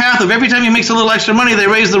guy's on a path of every time he makes a little extra money, they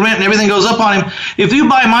raise the rent and everything goes up on him. If you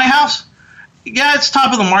buy my house, yeah, it's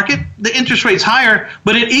top of the market. The interest rate's higher,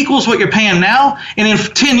 but it equals what you're paying now. And in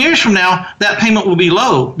 10 years from now, that payment will be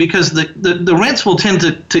low because the rents will tend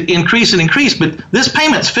to increase and increase, but this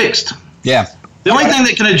payment's fixed. Yeah. The only thing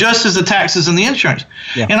that can adjust is the taxes and the insurance.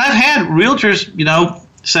 Yeah. And I've had realtors,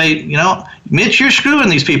 say, Mitch, you're screwing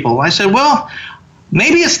these people. I said, well,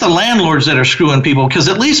 maybe it's the landlords that are screwing people because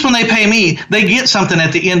at least when they pay me, they get something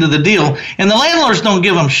at the end of the deal. And the landlords don't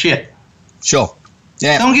give them shit. Sure.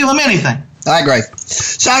 Yeah. Don't give them anything. I agree.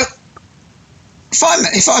 So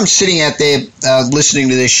if I'm sitting out there listening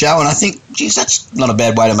to this show and I think, geez, that's not a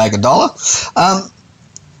bad way to make $1,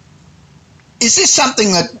 is this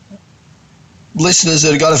something that listeners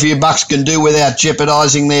that have got a few bucks can do without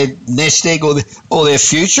jeopardising their nest egg or their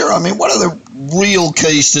future? I mean, what are the real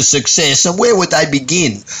keys to success and where would they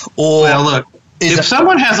begin? Well, look, if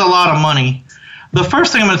someone has a lot of money, the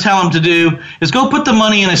first thing I'm going to tell them to do is go put the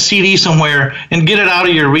money in a CD somewhere and get it out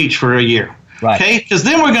of your reach for a year. Right. Okay? Because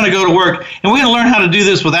then we're going to go to work and we're going to learn how to do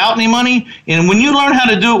this without any money. And when you learn how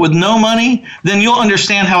to do it with no money, then you'll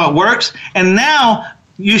understand how it works. And now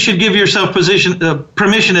you should give yourself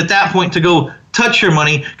permission at that point to go touch your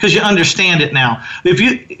money because you understand it now.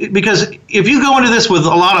 Because if you go into this with a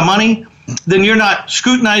lot of money, then you're not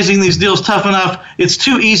scrutinizing these deals tough enough. It's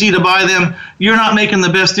too easy to buy them. You're not making the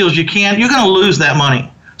best deals you can. You're going to lose that money.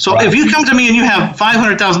 So if you come to me and you have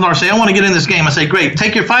 $500,000, say, I want to get in this game, I say, great,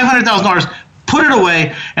 take your $500,000, put it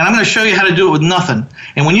away, and I'm going to show you how to do it with nothing.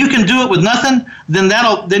 And when you can do it with nothing,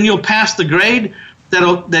 then you'll pass the grade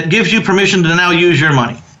that gives you permission to now use your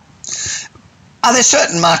money. Are there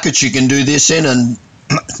certain markets you can do this in and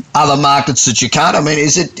other markets that you can't? I mean,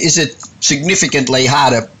 is it significantly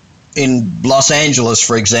harder in Los Angeles,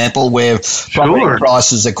 for example, where property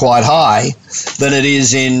prices are quite high, than it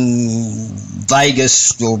is in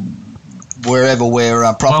Vegas or wherever where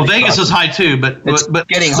property Vegas prices is high too, but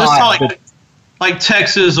getting higher. Like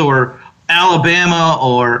Texas or Alabama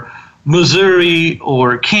or Missouri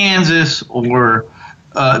or Kansas or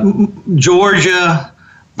Georgia,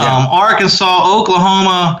 Arkansas,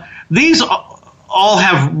 Oklahoma. These all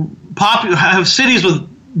have cities with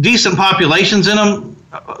decent populations in them,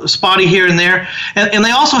 spotty here and there, and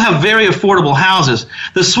they also have very affordable houses.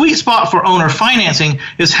 The sweet spot for owner financing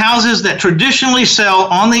is houses that traditionally sell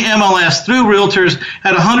on the MLS through realtors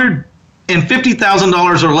at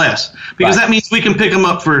 $150,000 or less, because that means we can pick them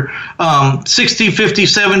up for 60, 50,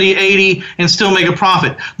 70, 80 and still make a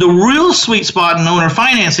profit. The real sweet spot in owner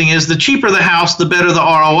financing is the cheaper the house, the better the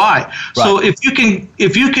ROI. Right. So if you can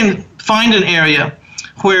find an area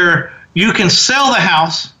where you can sell the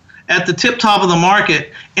house at the tip top of the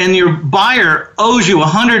market and your buyer owes you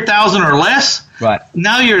 $100,000 or less,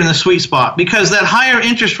 now you're in the sweet spot, because that higher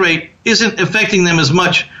interest rate isn't affecting them as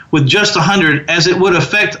much with just 100 as it would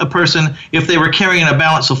affect a person if they were carrying a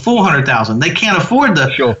balance of 400,000. They can't afford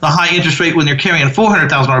the high interest rate when they're carrying a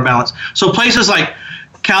 $400,000 balance. So places like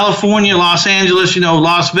California, Los Angeles,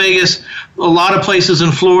 Las Vegas, a lot of places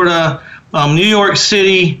in Florida, New York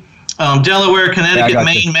City, Delaware, Connecticut,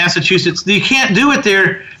 Maine, Massachusetts, you can't do it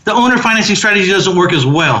there. The owner financing strategy doesn't work as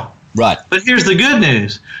well. Right. But here's the good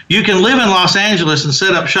news. You can live in Los Angeles and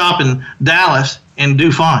set up shop in Dallas and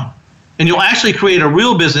do fine. And you'll actually create a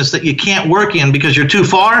real business that you can't work in because you're too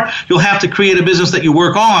far. You'll have to create a business that you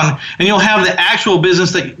work on, and you'll have the actual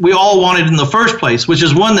business that we all wanted in the first place, which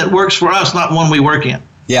is one that works for us, not one we work in.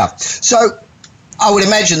 Yeah. So I would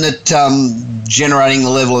imagine that generating the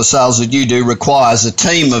level of sales that you do requires a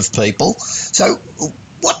team of people. So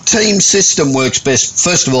what team system works best?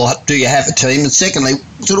 First of all, do you have a team? And secondly,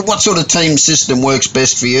 what sort of team system works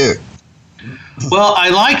best for you? Well, I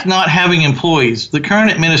like not having employees. The current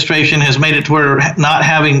administration has made it to where not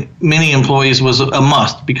having many employees was a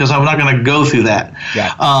must, because I'm not going to go through that.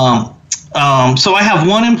 Yeah. So I have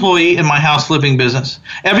one employee in my house flipping business.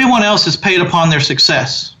 Everyone else is paid upon their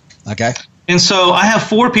success. Okay. And so I have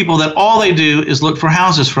 4 people that all they do is look for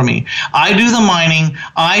houses for me. I do the mining.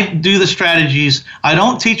 I do the strategies. I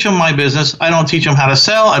don't teach them my business. I don't teach them how to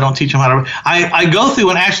sell. I don't teach them how to. I go through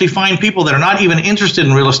and actually find people that are not even interested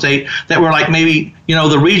in real estate, that were like maybe,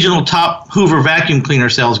 the regional top Hoover vacuum cleaner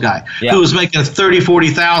sales guy who was making 30,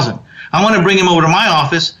 40,000. I want to bring him over to my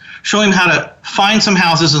office, show him how to find some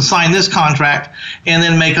houses and sign this contract, and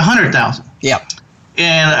then make 100,000. Yeah.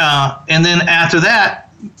 And then after that,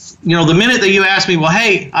 the minute that you ask me, well,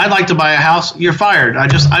 hey, I'd like to buy a house, you're fired. I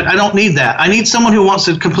don't need that. I need someone who wants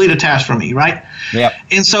to complete a task for me, right? Yep.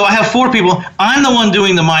 And so I have 4 people. I'm the one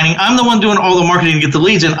doing the mining. I'm the one doing all the marketing to get the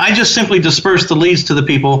leads in. I just simply disperse the leads to the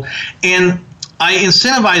people, and I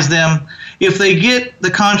incentivize them if they get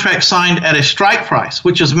the contract signed at a strike price,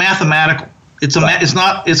 which is mathematical.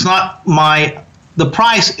 The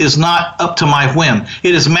price is not up to my whim.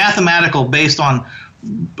 It is mathematical based on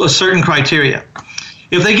a certain criteria.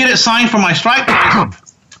 If they get it signed for my strike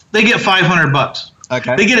price, they get $500.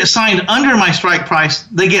 Okay. They get it signed under my strike price,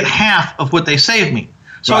 they get half of what they saved me.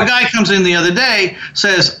 So Right. a guy comes in the other day,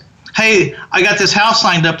 says, hey, I got this house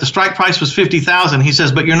signed up. The strike price was $50,000. He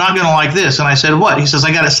says, but you're not going to like this. And I said, what? He says,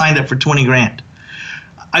 I got it signed up for $20,000.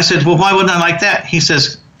 I said, well, why wouldn't I like that? He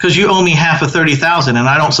says, because you owe me half of $30,000, and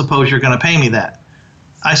I don't suppose you're going to pay me that.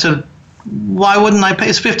 I said, why wouldn't I pay?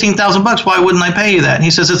 It's $15,000. Why wouldn't I pay you that? And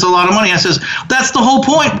he says, it's a lot of money. I says, that's the whole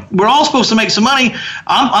point. We're all supposed to make some money.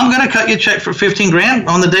 I'm going to cut you a check for $15,000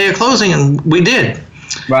 on the day of closing, and we did.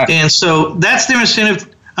 Right. And so that's their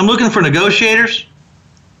incentive. I'm looking for negotiators.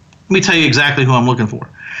 Let me tell you exactly who I'm looking for.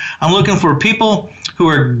 I'm looking for people who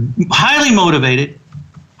are highly motivated.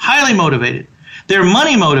 They're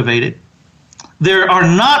money motivated. They are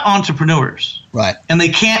not entrepreneurs. Right. And they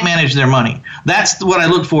can't manage their money. That's what I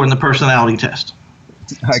look for in the personality test.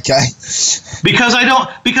 Okay. Because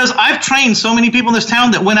I've trained so many people in this town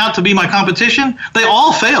that went out to be my competition. They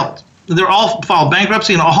all failed. They're all filed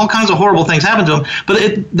bankruptcy and all kinds of horrible things happened to them. But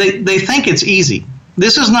they think it's easy.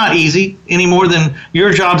 This is not easy any more than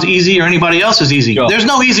your job's easy or anybody else's easy. Sure. There's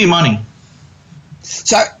no easy money.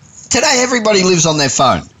 So today everybody lives on their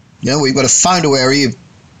phone. We've got a phone to our ear.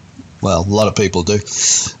 Well, a lot of people do.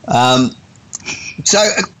 So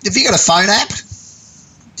have you got a phone app?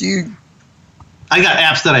 I got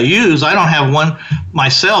apps that I use. I don't have one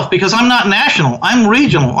myself because I'm not national. I'm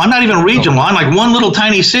regional. I'm not even regional. I'm like one little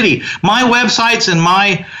tiny city. My websites and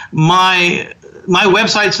my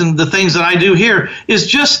websites and the things that I do here is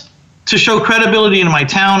just to show credibility in my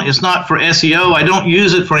town. It's not for SEO. I don't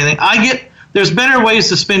use it for anything. There's better ways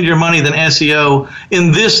to spend your money than SEO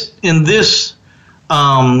in this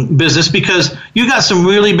business, because you got some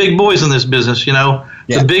really big boys in this business, Yeah.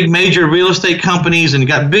 the big major real estate companies, and you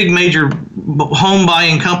got big major home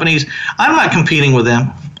buying companies. I'm not competing with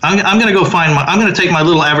them. I'm going to go I'm going to take my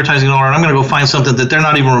little advertising dollar and I'm going to go find something that they're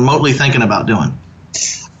not even remotely thinking about doing.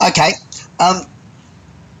 Okay.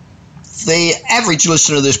 The average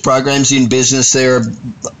listener to this program's in business. They're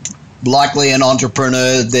likely an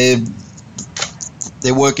entrepreneur.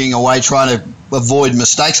 They're working away trying to avoid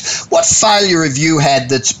mistakes. What failure have you had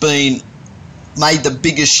that's been made the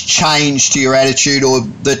biggest change to your attitude, or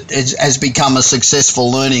that has become a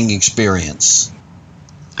successful learning experience?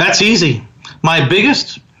 That's easy. My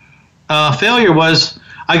biggest failure was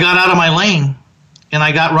I got out of my lane and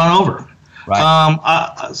I got run over. Right.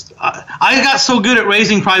 I got so good at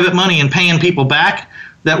raising private money and paying people back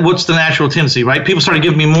that what's the natural tendency, right? People started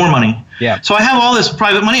giving me more money. Yeah. So I have all this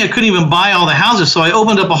private money. I couldn't even buy all the houses. So I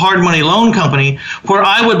opened up a hard money loan company where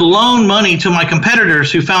I would loan money to my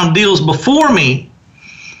competitors who found deals before me.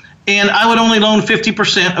 And I would only loan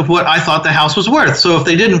 50% of what I thought the house was worth. So if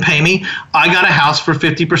they didn't pay me, I got a house for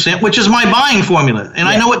 50%, which is my buying formula. And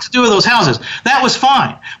I know what to do with those houses. That was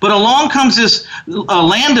fine. But along comes this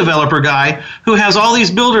land developer guy who has all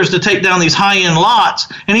these builders to take down these high-end lots.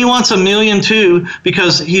 And he wants $1.2 million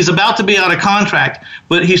because he's about to be out of contract.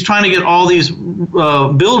 But he's trying to get all these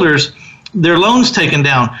builders, their loans taken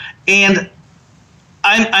down. And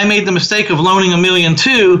I made the mistake of loaning $1.2 million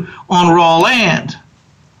on raw land.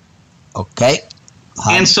 Okay.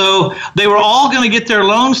 And so they were all going to get their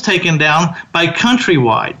loans taken down by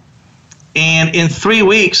Countrywide. And in 3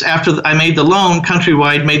 weeks after I made the loan,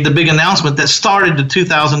 Countrywide made the big announcement that started the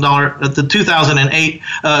 2008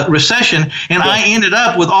 recession. And I ended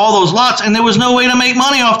up with all those lots, and there was no way to make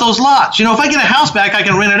money off those lots. If I get a house back, I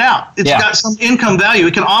can rent it out. It's got some income value.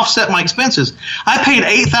 It can offset my expenses. I paid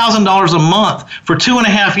 $8,000 a month for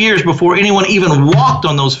 2.5 years before anyone even walked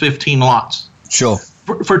on those 15 lots. Sure.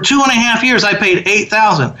 For 2.5 years, I paid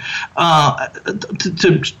 $8,000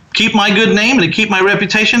 to keep my good name and to keep my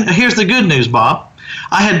reputation. Here's the good news, Bob.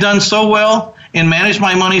 I had done so well and managed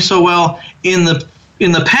my money so well in the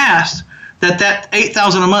past that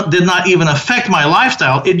 $8,000 a month did not even affect my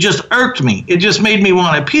lifestyle. It just irked me. It just made me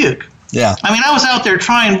want to puke. Yeah. I mean, I was out there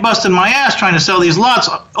busting my ass trying to sell these lots,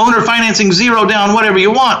 owner financing, 0 down, whatever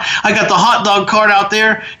you want. I got the hot dog cart out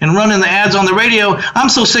there and running the ads on the radio. I'm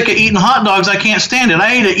so sick of eating hot dogs, I can't stand it. I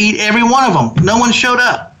had to eat every one of them. No one showed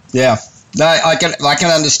up. Yeah. No, I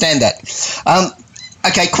can understand that.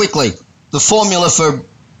 Okay, quickly, the formula for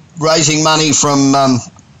raising money from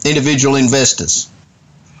individual investors?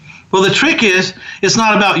 Well, the trick is, it's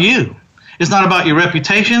not about you. It's not about your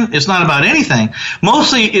reputation. It's not about anything.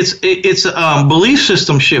 Mostly, it's a belief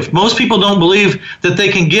system shift. Most people don't believe that they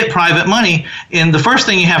can get private money. And the first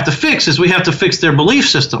thing you have to fix is we have to fix their belief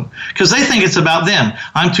system, because they think it's about them.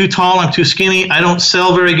 I'm too tall. I'm too skinny. I don't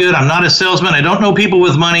sell very good. I'm not a salesman. I don't know people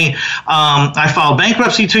with money. I filed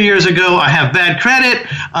bankruptcy 2 years ago. I have bad credit.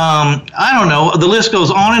 I don't know. The list goes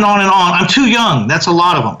on and on and on. I'm too young. That's a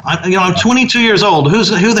lot of them. I'm 22 years old. Who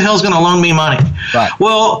the hell's going to loan me money? Right.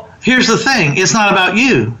 Well, here's the thing. It's not about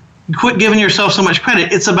you. Quit giving yourself so much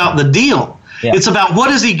credit. It's about the deal. Yeah. It's about what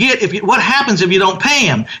does he get, what happens if you don't pay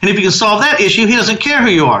him. And if you can solve that issue, he doesn't care who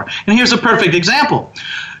you are. And here's a perfect example.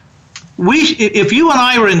 If you and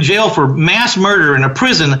I were in jail for mass murder in a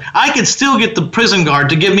prison, I could still get the prison guard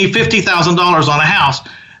to give me $50,000 on a house,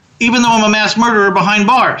 even though I'm a mass murderer behind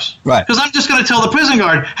bars. Right. Because I'm just going to tell the prison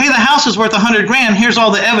guard, hey, the house is worth $100,000. Here's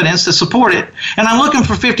all the evidence to support it. And I'm looking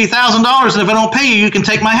for $50,000, and if I don't pay you, you can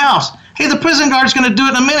take my house. Hey, the prison guard's going to do it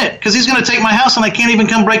in a minute, because he's going to take my house, and I can't even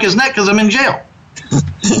come break his neck because I'm in jail.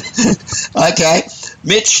 Okay.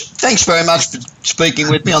 Mitch, thanks very much for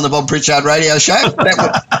speaking with me on the Bob Pritchard Radio Show.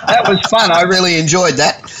 That was fun. I really enjoyed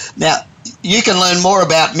that. Now, you can learn more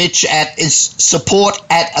about Mitch at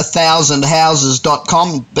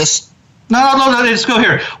support@1000houses.com. No, let's go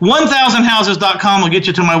here. 1000houses.com will get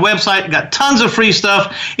you to my website. Got tons of free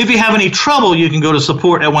stuff. If you have any trouble, you can go to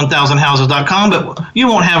support@1000houses.com, but you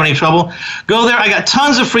won't have any trouble. Go there. I got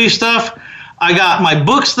tons of free stuff. I got my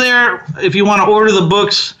books there. If you want to order the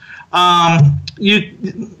books, I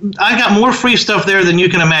got more free stuff there than you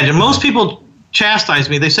can imagine. Most people chastise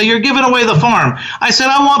me. They say, you're giving away the farm. I said,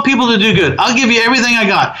 I want people to do good. I'll give you everything I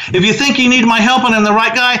got. If you think you need my help and I'm the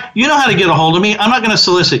right guy, you know how to get a hold of me. I'm not going to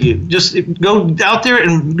solicit you. Just go out there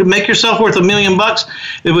and make yourself worth $1 million. But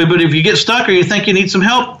if you get stuck or you think you need some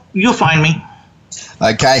help, you'll find me.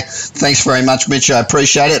 Okay. Thanks very much, Mitch. I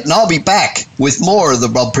appreciate it. And I'll be back with more of the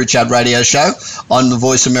Bob Pritchard Radio Show on the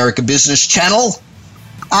Voice America Business Channel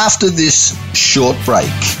after this short break.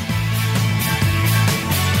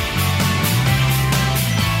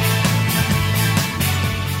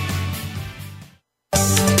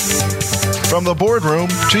 From the boardroom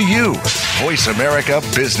to you, Voice America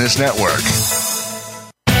Business Network.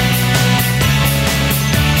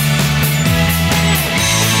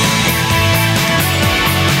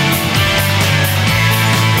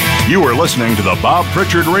 You are listening to the Bob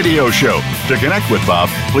Pritchard Radio Show. To connect with Bob,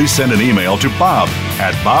 please send an email to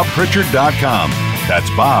bob@bobpritchard.com. That's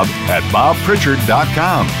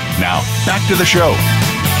bob@bobpritchard.com. Now, back to the show.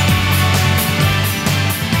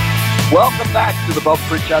 Welcome back to the Bob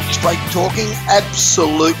Pritchard Straight Talking,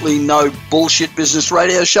 absolutely no bullshit business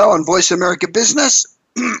radio show on Voice America Business.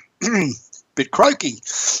 Bit croaky.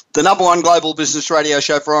 The #1 global business radio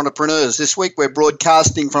show for entrepreneurs. This week we're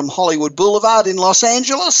broadcasting from Hollywood Boulevard in Los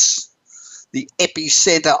Angeles, the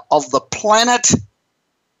epicenter of the planet,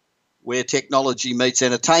 where technology meets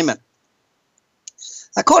entertainment.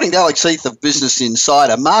 According to Alex Heath of Business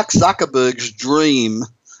Insider, Mark Zuckerberg's dream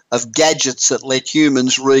of gadgets that let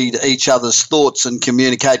humans read each other's thoughts and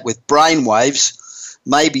communicate with brainwaves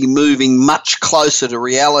may be moving much closer to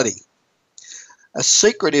reality. A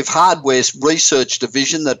secretive hardware research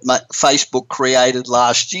division that Facebook created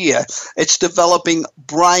last year, it's developing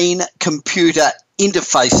brain-computer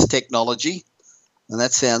interface technology, and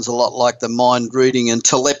that sounds a lot like the mind-reading and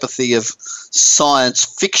telepathy of science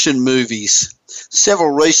fiction movies.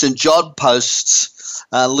 Several recent job posts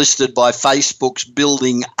listed by Facebook's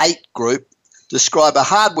Building 8 group describe a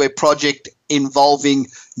hardware project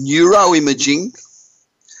involving neuroimaging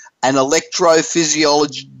and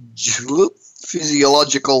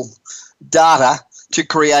electrophysiological data to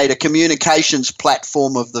create a communications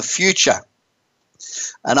platform of the future.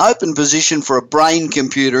 An open position for a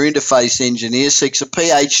brain-computer interface engineer seeks a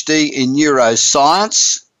PhD in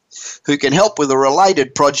neuroscience who can help with a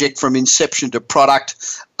related project from inception to product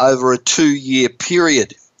over a 2-year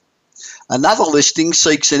period. Another listing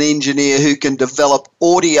seeks an engineer who can develop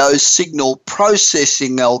audio signal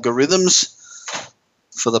processing algorithms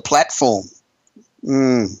for the platform.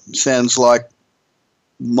 Sounds like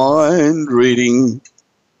mind reading.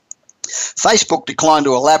 Facebook declined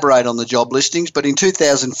to elaborate on the job listings, but in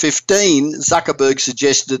 2015, Zuckerberg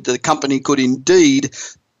suggested that the company could indeed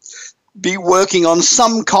be working on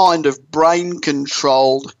some kind of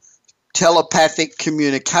brain-controlled telepathic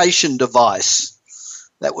communication device.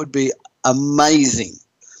 That would be amazing.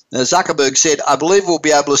 Now, Zuckerberg said, I believe we'll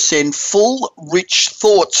be able to send full, rich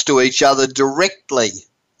thoughts to each other directly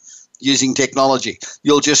using technology.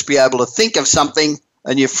 You'll just be able to think of something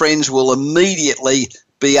and your friends will immediately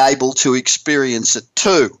be able to experience it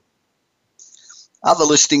too. Other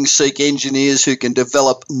listings seek engineers who can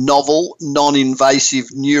develop novel, non-invasive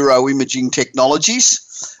neuroimaging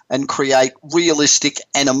technologies and create realistic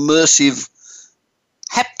and immersive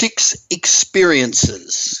haptics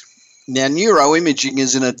experiences. Now, neuroimaging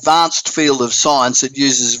is an advanced field of science that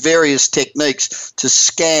uses various techniques to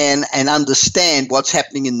scan and understand what's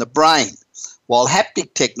happening in the brain, while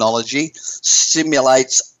haptic technology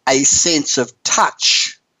simulates a sense of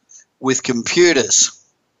touch with computers.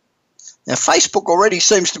 Now, Facebook already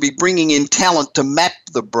seems to be bringing in talent to map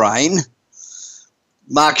the brain.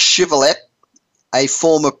 Mark Chivalet, a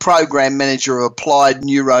former program manager of applied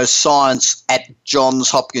neuroscience at Johns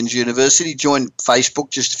Hopkins University, joined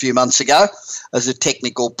Facebook just a few months ago as a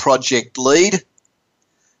technical project lead.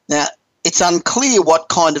 Now, it's unclear what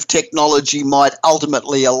kind of technology might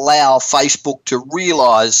ultimately allow Facebook to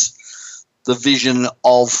realize the vision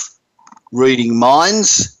of reading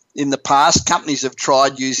minds. In the past, companies have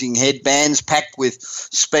tried using headbands packed with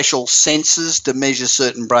special sensors to measure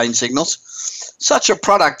certain brain signals. Such a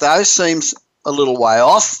product, though, seems a little way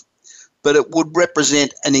off, but it would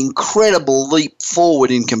represent an incredible leap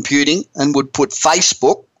forward in computing and would put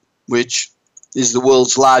Facebook, which is the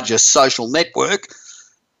world's largest social network,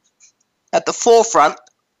 at the forefront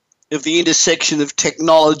of the intersection of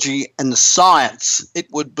technology and science.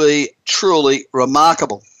 It would be truly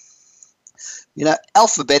remarkable. You know,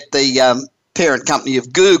 Alphabet, the parent company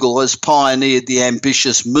of Google, has pioneered the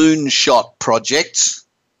ambitious moonshot projects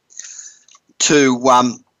to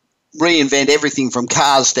reinvent everything from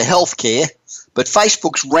cars to healthcare, but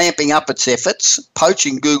Facebook's ramping up its efforts,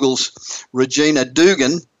 poaching Google's Regina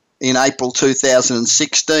Dugan in April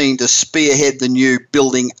 2016 to spearhead the new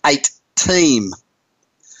Building 8 team.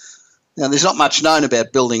 Now, there's not much known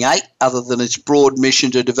about Building 8 other than its broad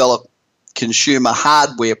mission to develop consumer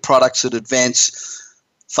hardware products that advance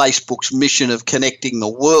Facebook's mission of connecting the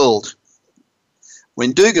world.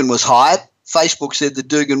 When Dugan was hired, Facebook said that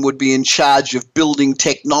Dugan would be in charge of building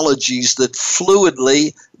technologies that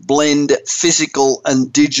fluidly blend physical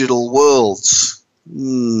and digital worlds.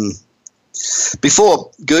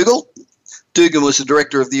 Before Google, Dugan was the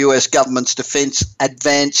director of the US government's Defense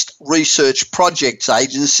Advanced Research Projects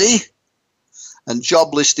Agency, and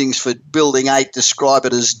job listings for Building 8 describe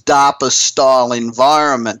it as DARPA-style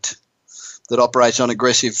environment that operates on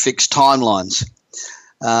aggressive fixed timelines,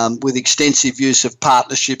 with extensive use of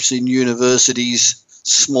partnerships in universities,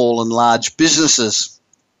 small and large businesses.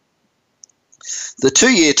 The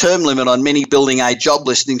 2-year term limit on many Building 8 job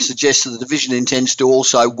listings suggests that the division intends to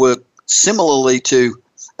also work similarly to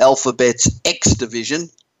Alphabet's X division,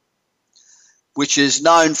 which is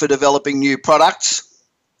known for developing new products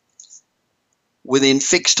within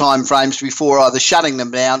fixed time frames before either shutting them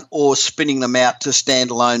down or spinning them out to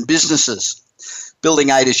standalone businesses. Building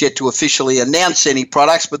 8 has yet to officially announce any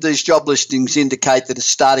products, but these job listings indicate that it's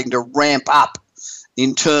starting to ramp up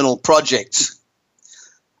internal projects.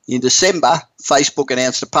 In December, Facebook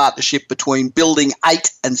announced a partnership between Building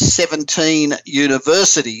 8 and 17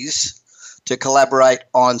 universities to collaborate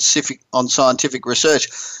on scientific research.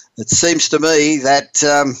 It seems to me that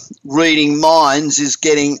reading minds is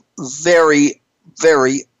getting very,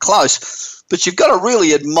 very close. But you've got to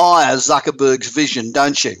really admire Zuckerberg's vision,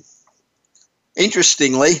 don't you?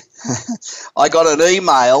 Interestingly, I got an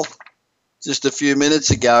email just a few minutes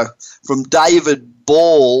ago from David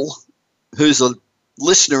Ball, who's a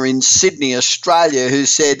listener in Sydney, Australia, who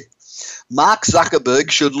said, Mark Zuckerberg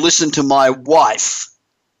should listen to my wife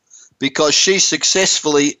because she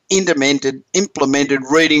successfully implemented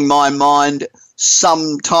reading my mind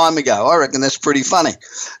some time ago. I reckon that's pretty funny.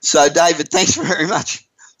 So, David, thanks very much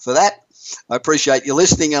for that. I appreciate you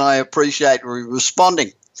listening and I appreciate you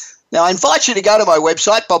responding. Now, I invite you to go to my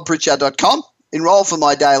website, bobpritchard.com, enroll for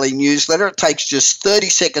my daily newsletter. It takes just 30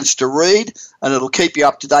 seconds to read and it'll keep you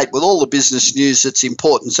up to date with all the business news that's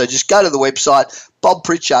important. So just go to the website,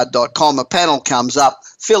 bobpritchard.com, a panel comes up,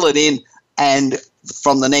 fill it in, and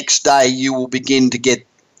from the next day you will begin to get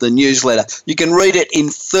the newsletter. You can read it in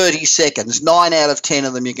 30 seconds. 9 out of 10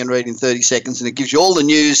 of them you can read in 30 seconds, and it gives you all the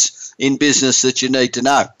news in business that you need to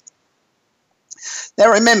know. Now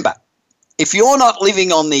remember, if you're not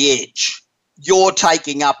living on the edge, you're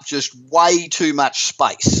taking up just way too much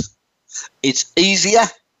space. It's easier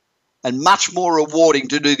and much more rewarding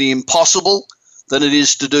to do the impossible than it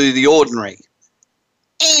is to do the ordinary.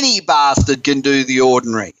 Any bastard can do the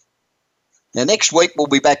ordinary. Now, next week we'll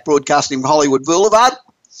be back broadcasting from Hollywood Boulevard,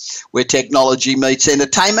 where technology meets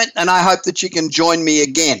entertainment, and I hope that you can join me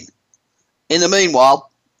again. In the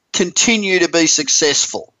meanwhile, continue to be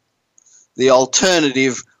successful. The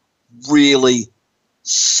alternative really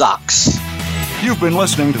sucks. You've been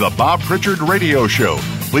listening to the Bob Pritchard Radio Show.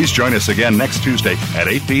 Please join us again next Tuesday at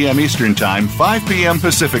 8 p.m. Eastern Time, 5 p.m.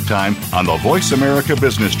 Pacific Time on the Voice America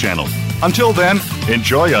Business Channel. Until then,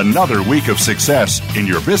 enjoy another week of success in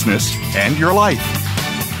your business and your life.